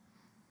sinners?"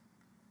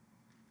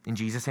 And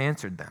Jesus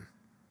answered them,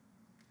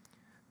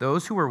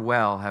 "Those who are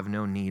well have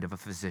no need of a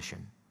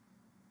physician,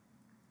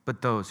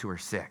 but those who are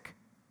sick.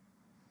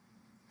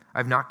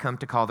 I've not come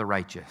to call the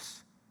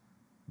righteous,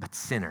 but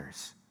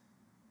sinners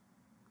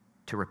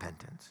to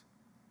repentance."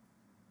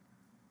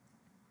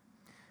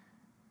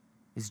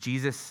 Is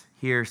Jesus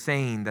here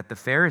saying that the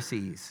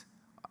Pharisees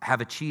have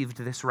achieved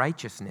this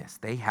righteousness?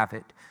 They have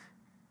it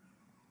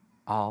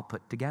all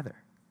put together.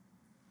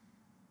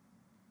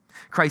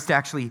 Christ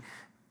actually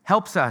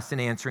helps us in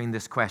answering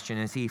this question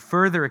as he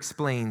further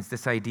explains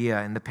this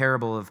idea in the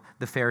parable of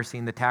the Pharisee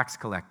and the tax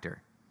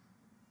collector.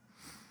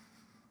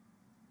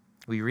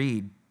 We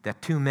read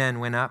that two men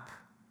went up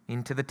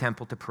into the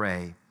temple to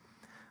pray,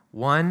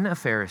 one a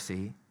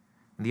Pharisee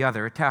and the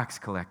other a tax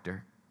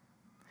collector.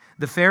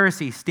 The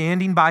Pharisee,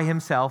 standing by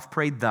himself,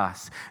 prayed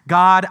thus,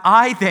 "God,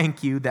 I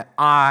thank you that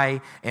I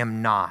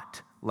am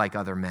not like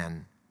other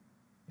men,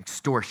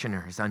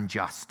 extortioners,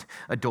 unjust,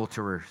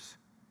 adulterers,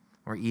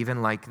 or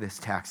even like this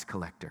tax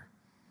collector.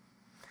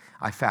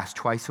 I fast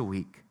twice a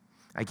week.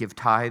 I give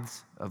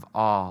tithes of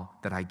all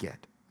that I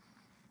get."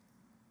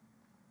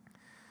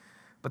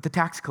 But the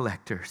tax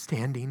collector,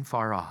 standing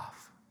far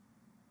off,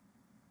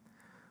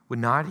 would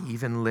not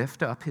even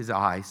lift up his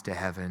eyes to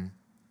heaven,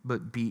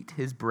 but beat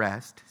his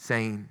breast,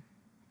 saying,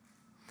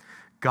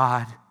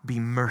 God, be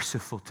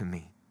merciful to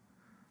me,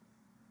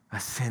 a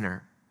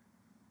sinner.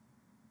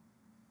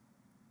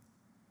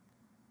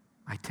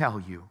 I tell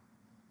you,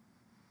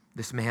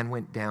 this man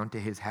went down to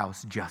his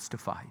house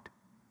justified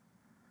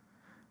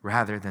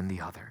rather than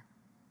the other.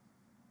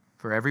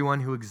 For everyone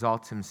who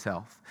exalts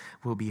himself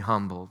will be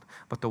humbled,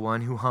 but the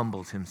one who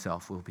humbles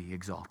himself will be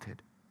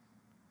exalted.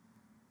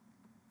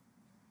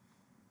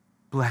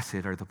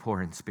 Blessed are the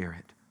poor in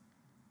spirit.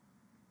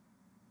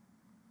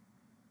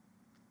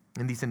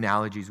 In these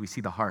analogies, we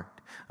see the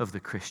heart of the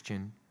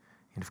Christian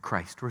and of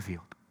Christ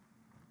revealed.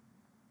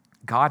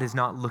 God is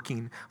not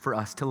looking for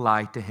us to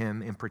lie to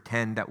him and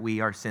pretend that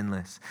we are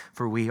sinless,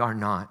 for we are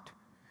not.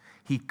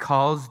 He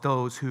calls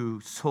those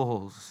whose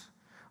souls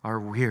are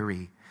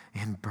weary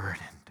and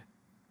burdened.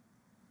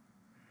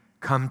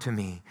 Come to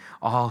me,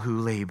 all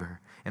who labor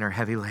and are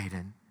heavy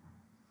laden,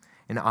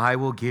 and I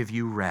will give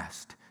you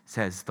rest,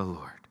 says the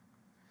Lord.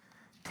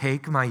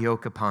 Take my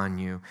yoke upon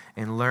you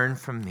and learn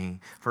from me,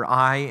 for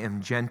I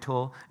am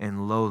gentle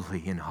and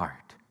lowly in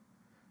heart,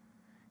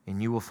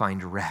 and you will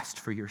find rest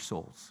for your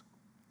souls.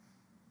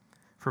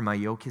 For my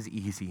yoke is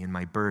easy and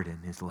my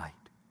burden is light.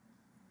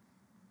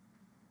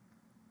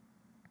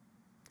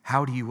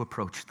 How do you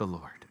approach the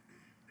Lord?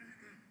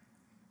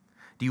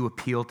 Do you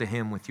appeal to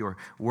him with your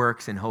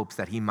works in hopes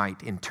that he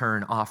might in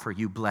turn offer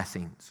you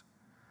blessings?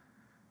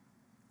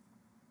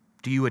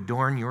 Do you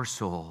adorn your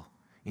soul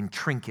in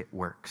trinket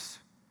works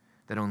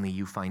that only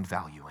you find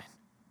value in?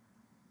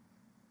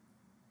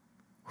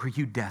 Were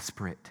you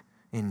desperate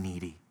and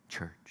needy,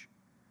 church,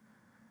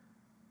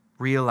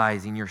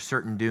 realizing your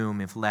certain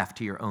doom if left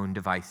to your own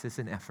devices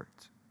and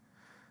efforts?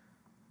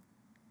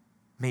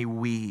 May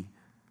we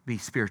be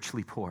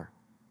spiritually poor,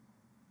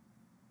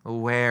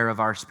 aware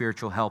of our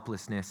spiritual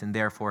helplessness, and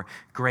therefore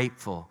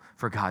grateful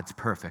for God's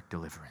perfect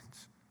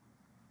deliverance.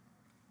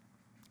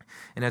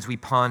 And as we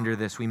ponder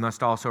this, we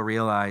must also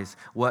realize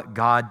what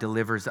God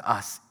delivers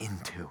us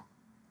into.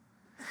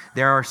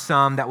 There are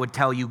some that would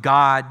tell you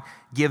God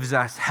gives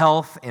us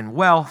health and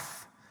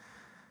wealth.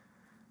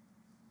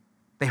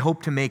 They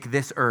hope to make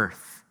this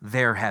earth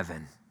their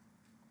heaven,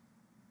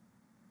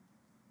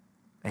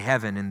 a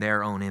heaven in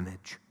their own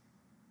image.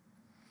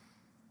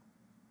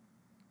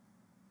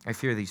 I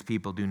fear these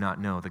people do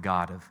not know the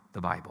God of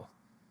the Bible.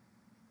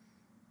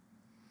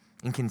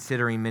 In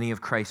considering many of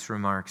Christ's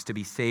remarks, to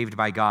be saved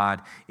by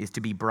God is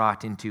to be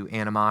brought into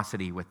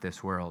animosity with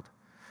this world.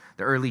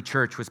 The early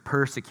church was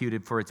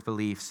persecuted for its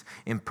beliefs,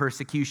 and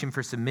persecution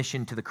for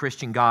submission to the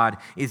Christian God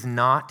is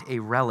not a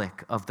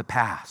relic of the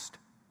past.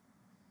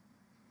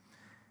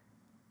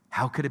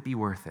 How could it be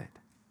worth it?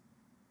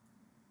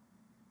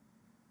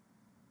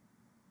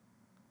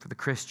 For the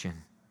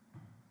Christian,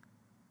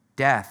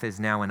 death is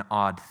now an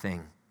odd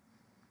thing.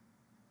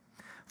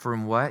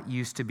 From what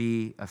used to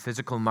be a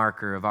physical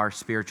marker of our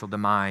spiritual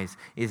demise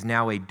is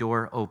now a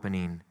door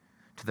opening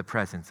to the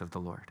presence of the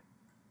Lord.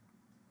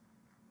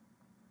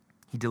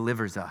 He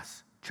delivers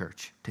us,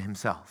 church, to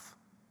himself.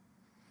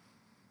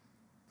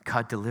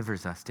 God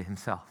delivers us to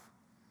himself.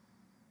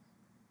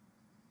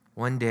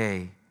 One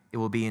day it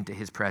will be into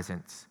his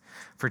presence.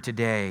 For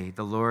today,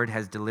 the Lord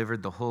has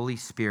delivered the Holy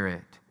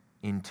Spirit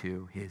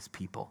into his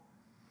people,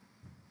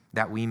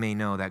 that we may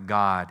know that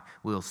God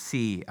will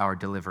see our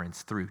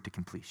deliverance through to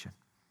completion.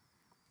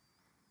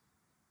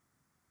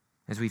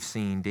 As we've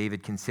seen,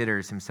 David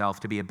considers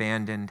himself to be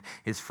abandoned,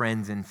 his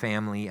friends and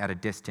family at a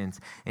distance,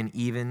 and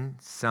even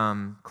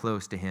some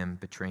close to him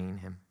betraying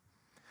him.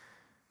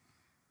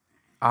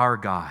 Our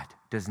God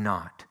does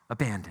not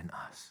abandon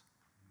us.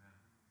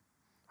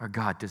 Our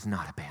God does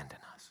not abandon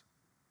us.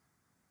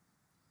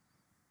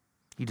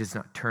 He does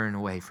not turn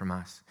away from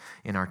us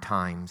in our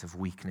times of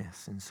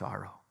weakness and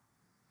sorrow.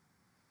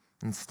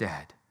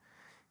 Instead,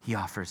 he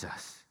offers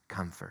us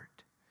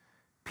comfort,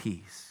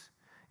 peace,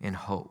 and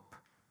hope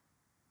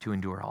to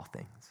endure all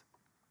things.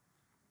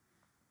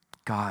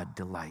 God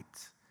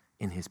delights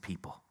in his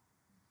people.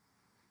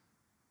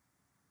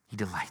 He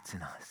delights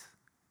in us.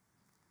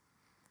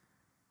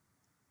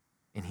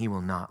 And he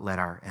will not let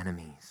our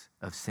enemies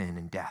of sin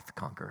and death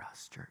conquer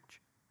us,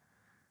 church.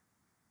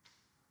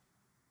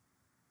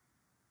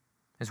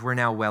 As we're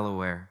now well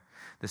aware,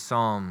 the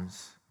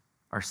Psalms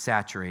are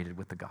saturated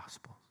with the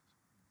gospel.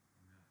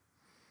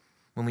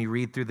 When we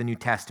read through the New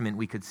Testament,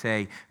 we could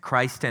say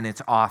Christ and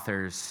its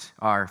authors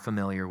are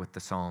familiar with the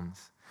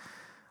Psalms.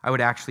 I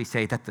would actually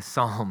say that the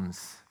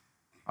Psalms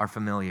are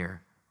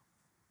familiar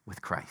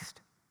with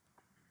Christ.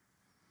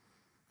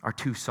 Our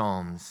two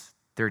Psalms,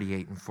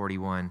 38 and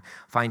 41,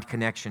 find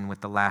connection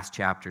with the last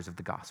chapters of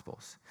the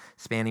Gospels,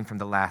 spanning from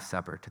the Last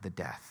Supper to the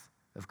death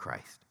of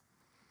Christ.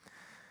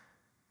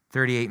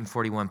 38 and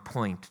 41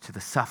 point to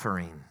the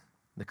suffering,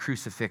 the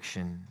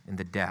crucifixion, and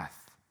the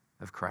death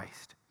of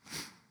Christ.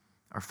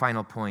 Our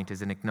final point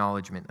is an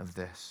acknowledgement of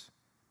this.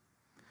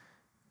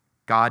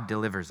 God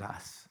delivers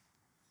us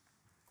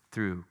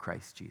through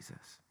Christ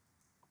Jesus.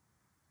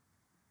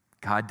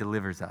 God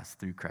delivers us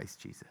through Christ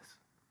Jesus.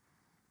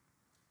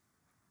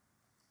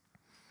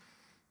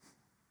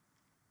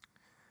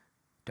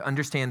 To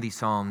understand these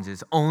Psalms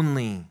is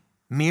only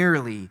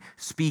merely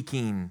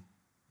speaking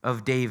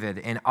of David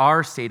and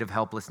our state of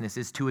helplessness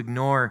is to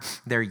ignore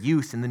their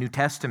use in the New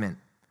Testament.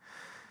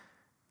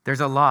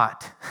 There's a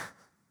lot.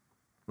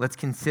 Let's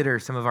consider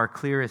some of our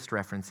clearest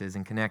references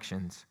and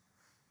connections.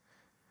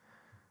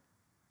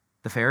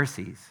 The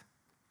Pharisees,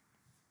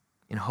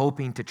 in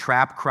hoping to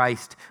trap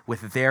Christ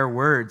with their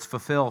words,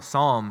 fulfill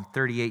Psalm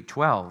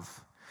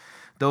 38:12.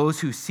 Those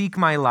who seek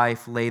my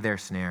life lay their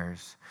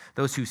snares.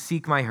 Those who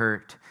seek my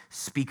hurt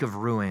speak of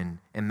ruin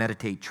and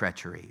meditate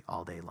treachery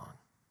all day long.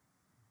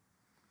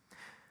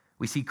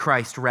 We see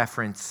Christ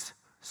reference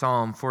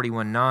Psalm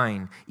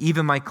 41:9.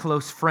 Even my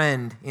close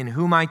friend in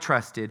whom I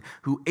trusted,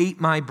 who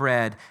ate my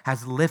bread,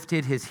 has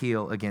lifted his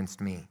heel against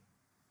me.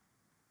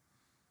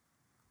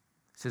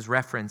 This is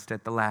referenced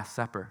at the Last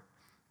Supper,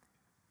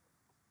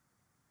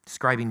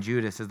 describing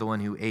Judas as the one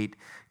who ate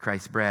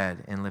Christ's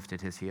bread and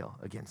lifted his heel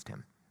against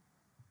him.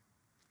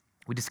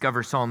 We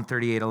discover Psalm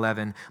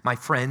 38:11. My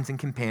friends and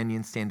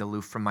companions stand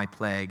aloof from my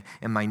plague,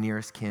 and my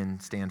nearest kin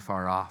stand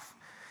far off,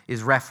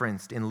 is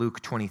referenced in Luke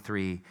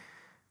 23,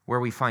 where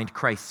we find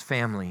Christ's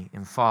family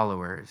and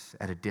followers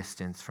at a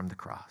distance from the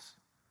cross,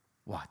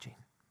 watching.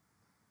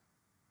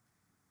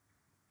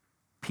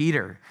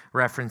 Peter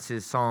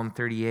references Psalm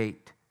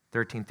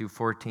 38:13 through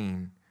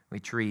 14,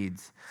 which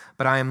reads,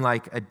 but I am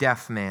like a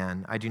deaf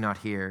man, I do not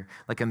hear,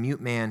 like a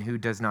mute man who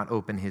does not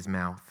open his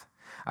mouth.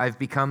 I have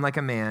become like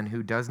a man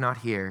who does not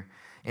hear,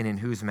 and in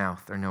whose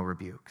mouth are no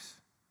rebukes.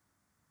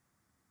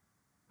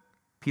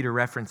 Peter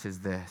references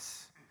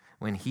this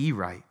when he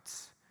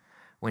writes,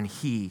 when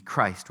he,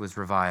 Christ, was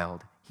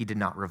reviled, he did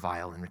not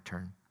revile in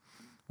return.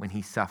 When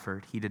he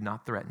suffered, he did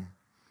not threaten,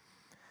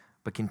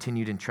 but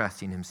continued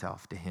entrusting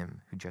himself to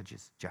him who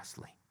judges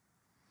justly.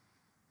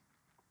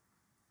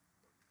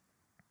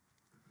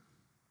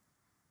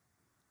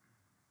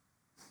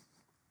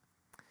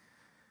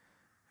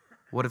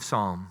 What of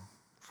Psalm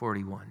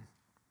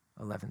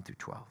 41:11 through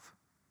 12?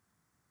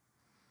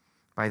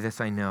 By this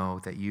I know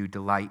that you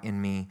delight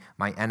in me.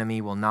 My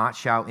enemy will not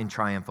shout in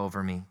triumph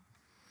over me,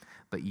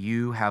 but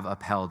you have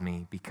upheld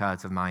me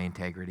because of my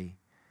integrity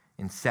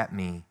and set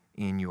me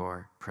in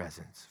your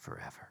presence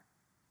forever.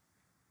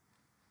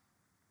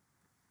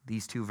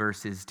 These two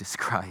verses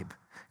describe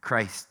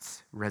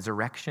Christ's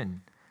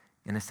resurrection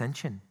and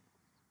ascension.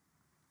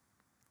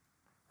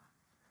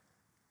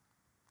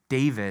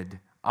 David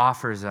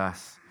offers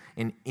us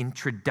an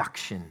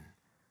introduction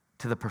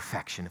to the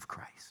perfection of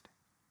Christ.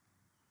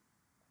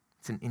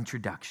 It's an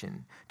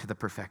introduction to the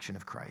perfection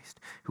of Christ,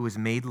 who was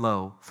made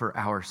low for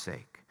our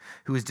sake,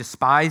 who was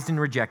despised and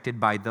rejected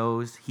by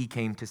those he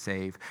came to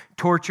save,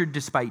 tortured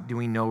despite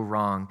doing no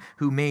wrong,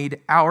 who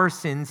made our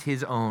sins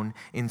his own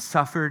and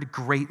suffered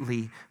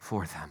greatly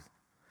for them.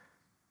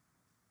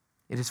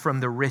 It is from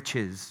the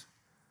riches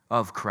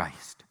of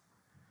Christ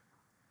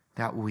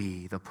that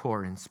we, the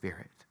poor in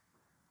spirit,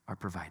 are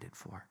provided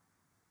for.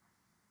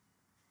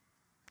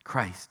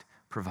 Christ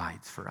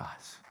provides for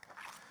us.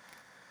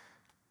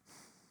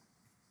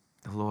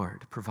 The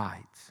Lord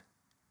provides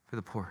for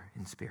the poor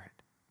in spirit.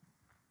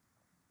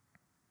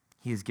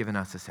 He has given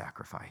us a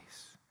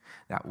sacrifice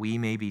that we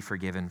may be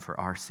forgiven for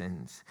our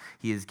sins.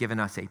 He has given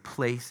us a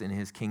place in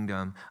his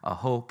kingdom, a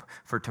hope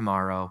for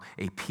tomorrow,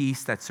 a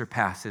peace that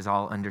surpasses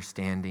all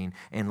understanding,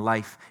 and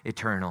life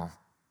eternal.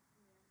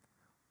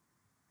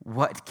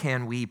 What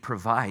can we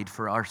provide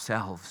for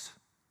ourselves?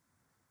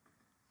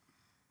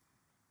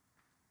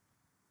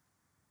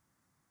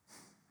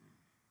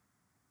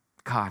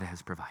 God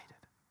has provided.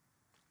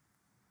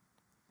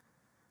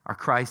 Our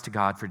cries to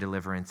God for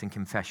deliverance and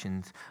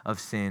confessions of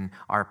sin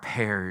are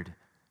paired,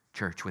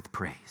 church, with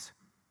praise.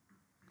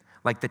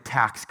 Like the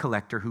tax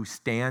collector who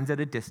stands at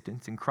a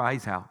distance and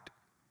cries out,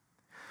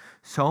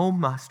 so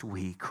must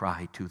we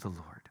cry to the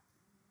Lord.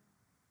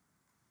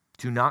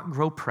 Do not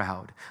grow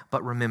proud,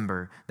 but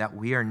remember that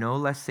we are no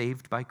less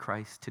saved by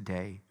Christ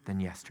today than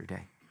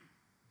yesterday.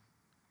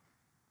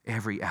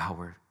 Every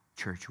hour,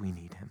 church, we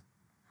need him.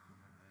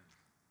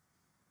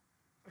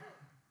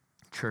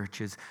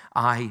 Churches,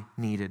 I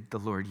needed the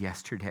Lord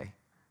yesterday,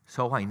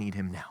 so I need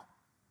him now.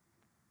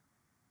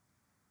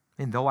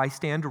 And though I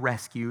stand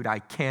rescued, I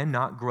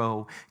cannot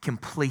grow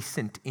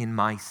complacent in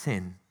my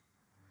sin.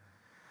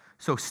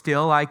 So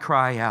still I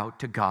cry out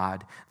to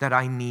God that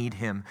I need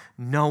him,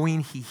 knowing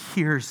he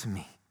hears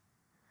me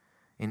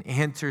and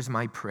answers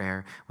my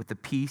prayer with the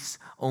peace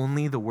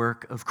only the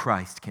work of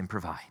Christ can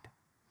provide.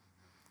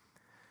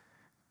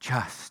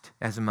 Just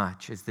as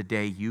much as the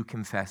day you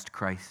confessed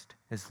Christ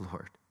as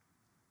Lord,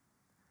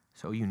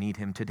 so you need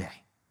him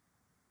today.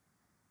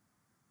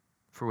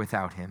 For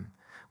without him,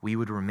 we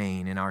would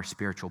remain in our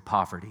spiritual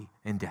poverty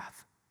and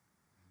death.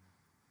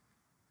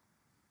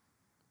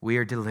 We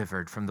are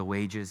delivered from the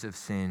wages of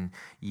sin,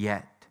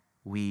 yet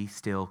we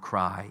still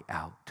cry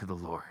out to the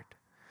Lord,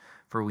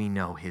 for we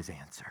know his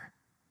answer.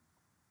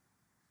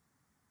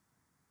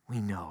 We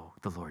know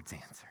the Lord's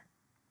answer.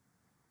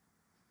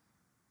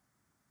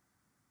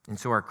 And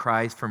so our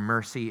cries for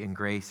mercy and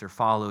grace are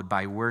followed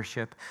by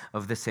worship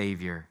of the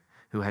Savior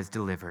who has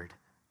delivered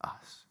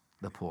us,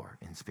 the poor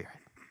in spirit.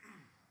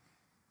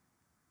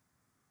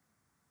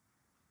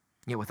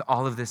 Yet with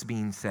all of this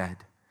being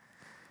said,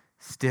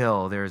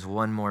 still there is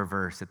one more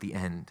verse at the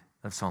end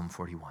of Psalm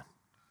 41.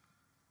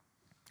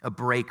 A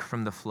break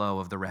from the flow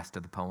of the rest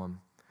of the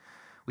poem.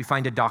 We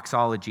find a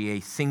doxology, a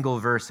single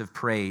verse of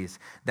praise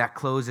that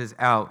closes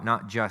out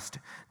not just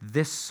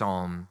this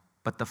psalm,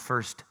 but the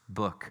first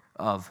book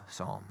of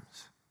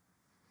Psalms.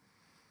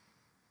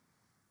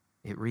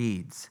 It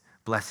reads,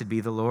 "Blessed be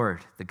the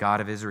Lord, the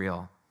God of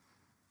Israel,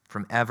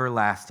 from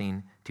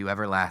everlasting to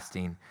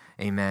everlasting.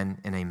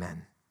 Amen and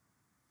amen."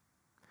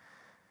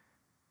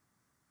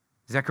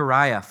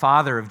 Zechariah,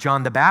 father of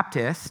John the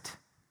Baptist,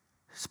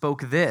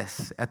 spoke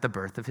this at the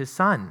birth of his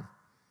son.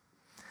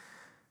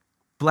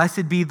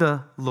 "Blessed be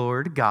the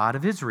Lord God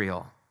of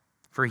Israel,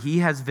 for he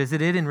has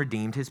visited and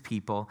redeemed his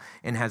people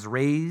and has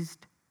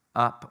raised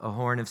up a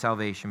horn of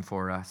salvation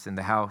for us in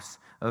the house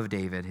of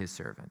David, his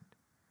servant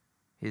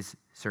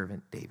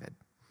David,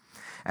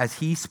 as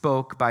he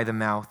spoke by the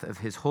mouth of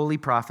his holy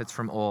prophets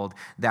from old,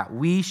 that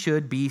we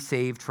should be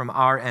saved from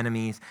our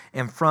enemies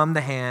and from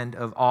the hand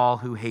of all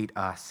who hate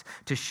us,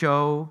 to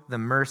show the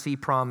mercy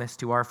promised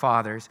to our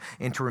fathers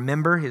and to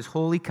remember his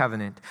holy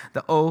covenant,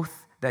 the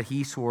oath that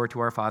he swore to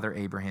our father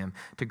Abraham,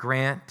 to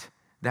grant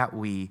that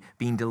we,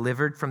 being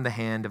delivered from the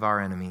hand of our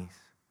enemies,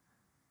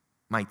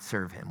 might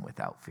serve him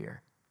without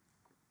fear."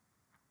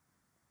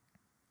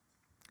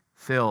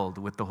 Filled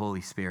with the Holy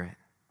Spirit,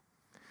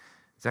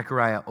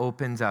 Zechariah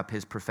opens up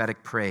his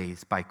prophetic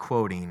praise by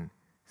quoting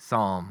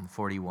Psalm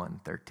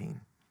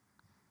 41:13.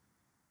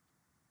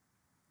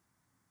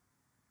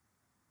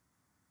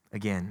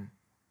 Again,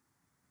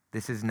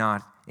 this is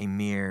not a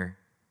mere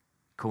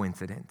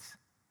coincidence.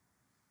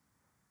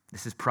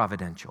 This is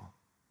providential,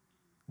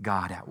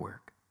 God at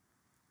work.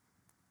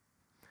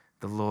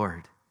 The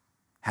Lord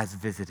has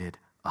visited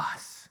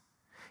us.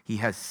 He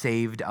has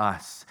saved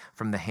us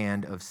from the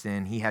hand of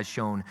sin. He has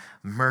shown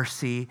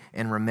mercy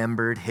and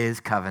remembered his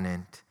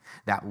covenant,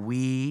 that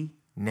we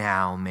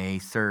now may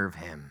serve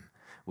him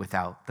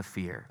without the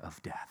fear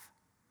of death.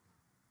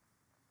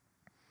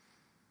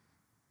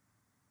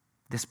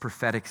 This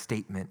prophetic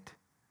statement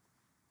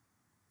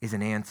is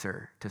an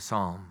answer to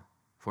Psalm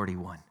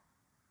 41.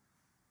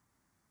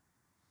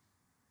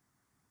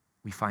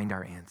 We find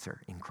our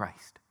answer in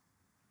Christ,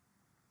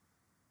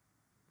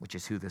 which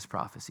is who this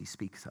prophecy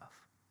speaks of.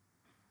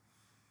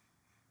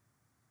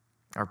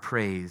 Our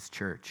praise,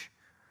 church,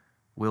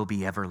 will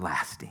be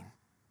everlasting,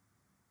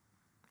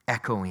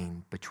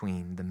 echoing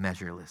between the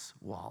measureless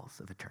walls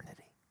of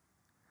eternity.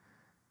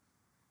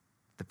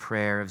 The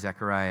prayer of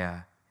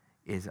Zechariah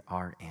is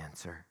our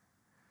answer.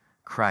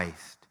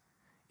 Christ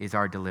is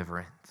our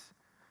deliverance.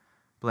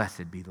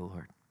 Blessed be the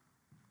Lord.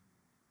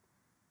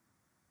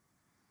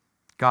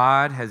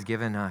 God has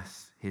given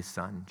us his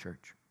Son,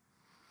 church,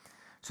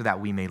 so that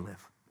we may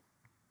live.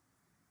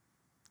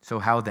 So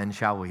how then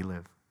shall we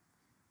live?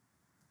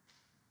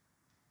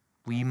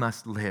 We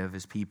must live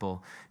as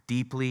people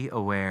deeply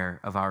aware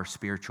of our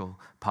spiritual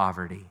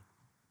poverty.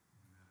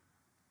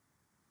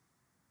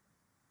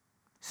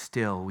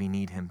 Still, we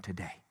need him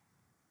today.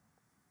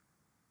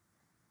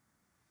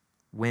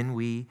 When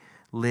we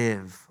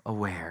live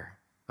aware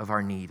of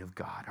our need of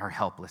God, our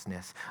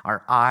helplessness,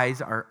 our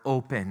eyes are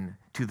open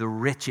to the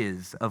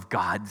riches of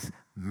God's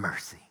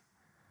mercy.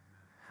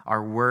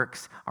 Our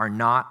works are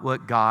not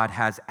what God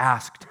has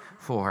asked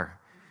for.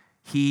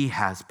 He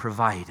has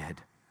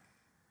provided.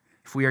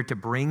 If we are to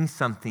bring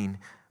something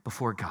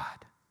before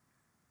God,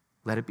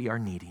 let it be our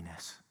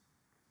neediness,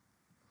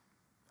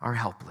 our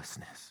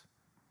helplessness,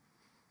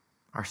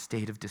 our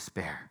state of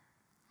despair,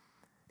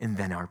 and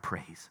then our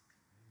praise.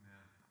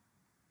 Amen.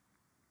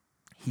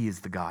 He is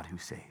the God who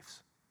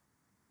saves,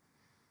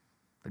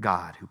 the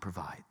God who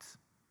provides,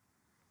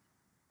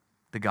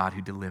 the God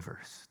who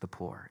delivers the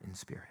poor in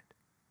spirit.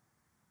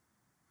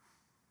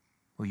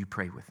 Will you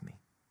pray with me?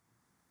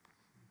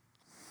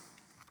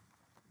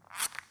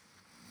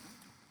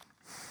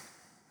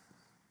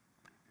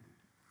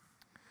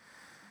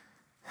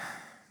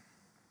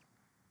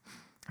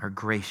 Our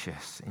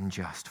gracious and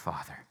just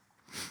Father,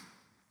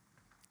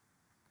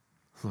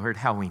 Lord,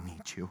 how we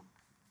need you.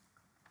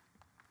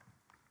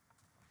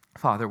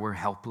 Father, we're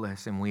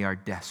helpless and we are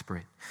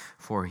desperate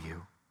for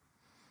you.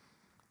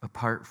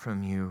 Apart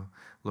from you,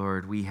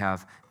 Lord, we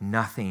have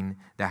nothing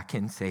that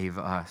can save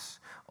us.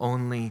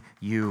 Only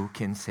you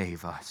can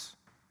save us.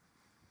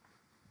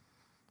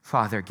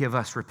 Father, give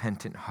us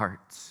repentant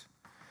hearts,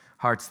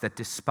 hearts that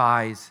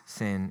despise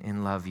sin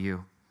and love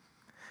you.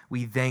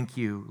 We thank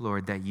you,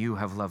 Lord, that you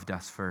have loved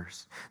us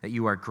first, that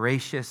you are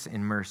gracious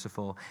and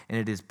merciful, and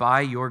it is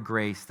by your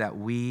grace that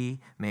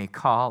we may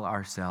call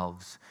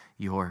ourselves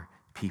your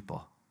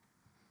people.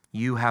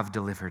 You have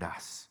delivered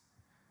us.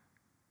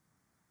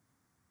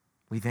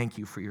 We thank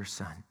you for your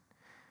Son.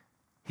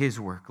 His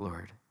work,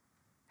 Lord,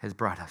 has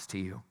brought us to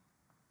you.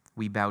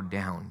 We bow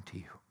down to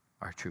you,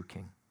 our true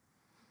King.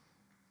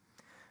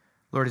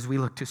 Lord, as we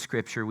look to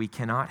Scripture, we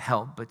cannot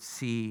help but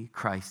see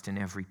Christ in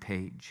every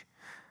page.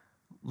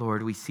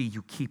 Lord, we see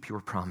you keep your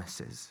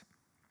promises.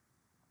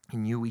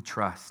 In you we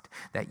trust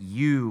that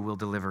you will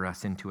deliver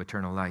us into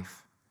eternal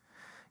life.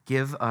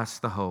 Give us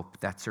the hope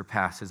that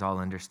surpasses all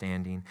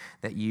understanding,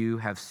 that you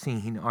have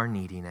seen our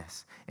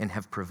neediness and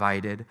have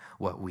provided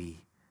what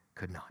we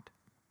could not.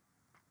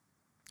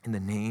 In the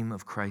name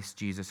of Christ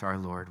Jesus our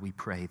Lord, we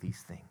pray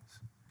these things.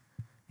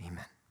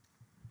 Amen.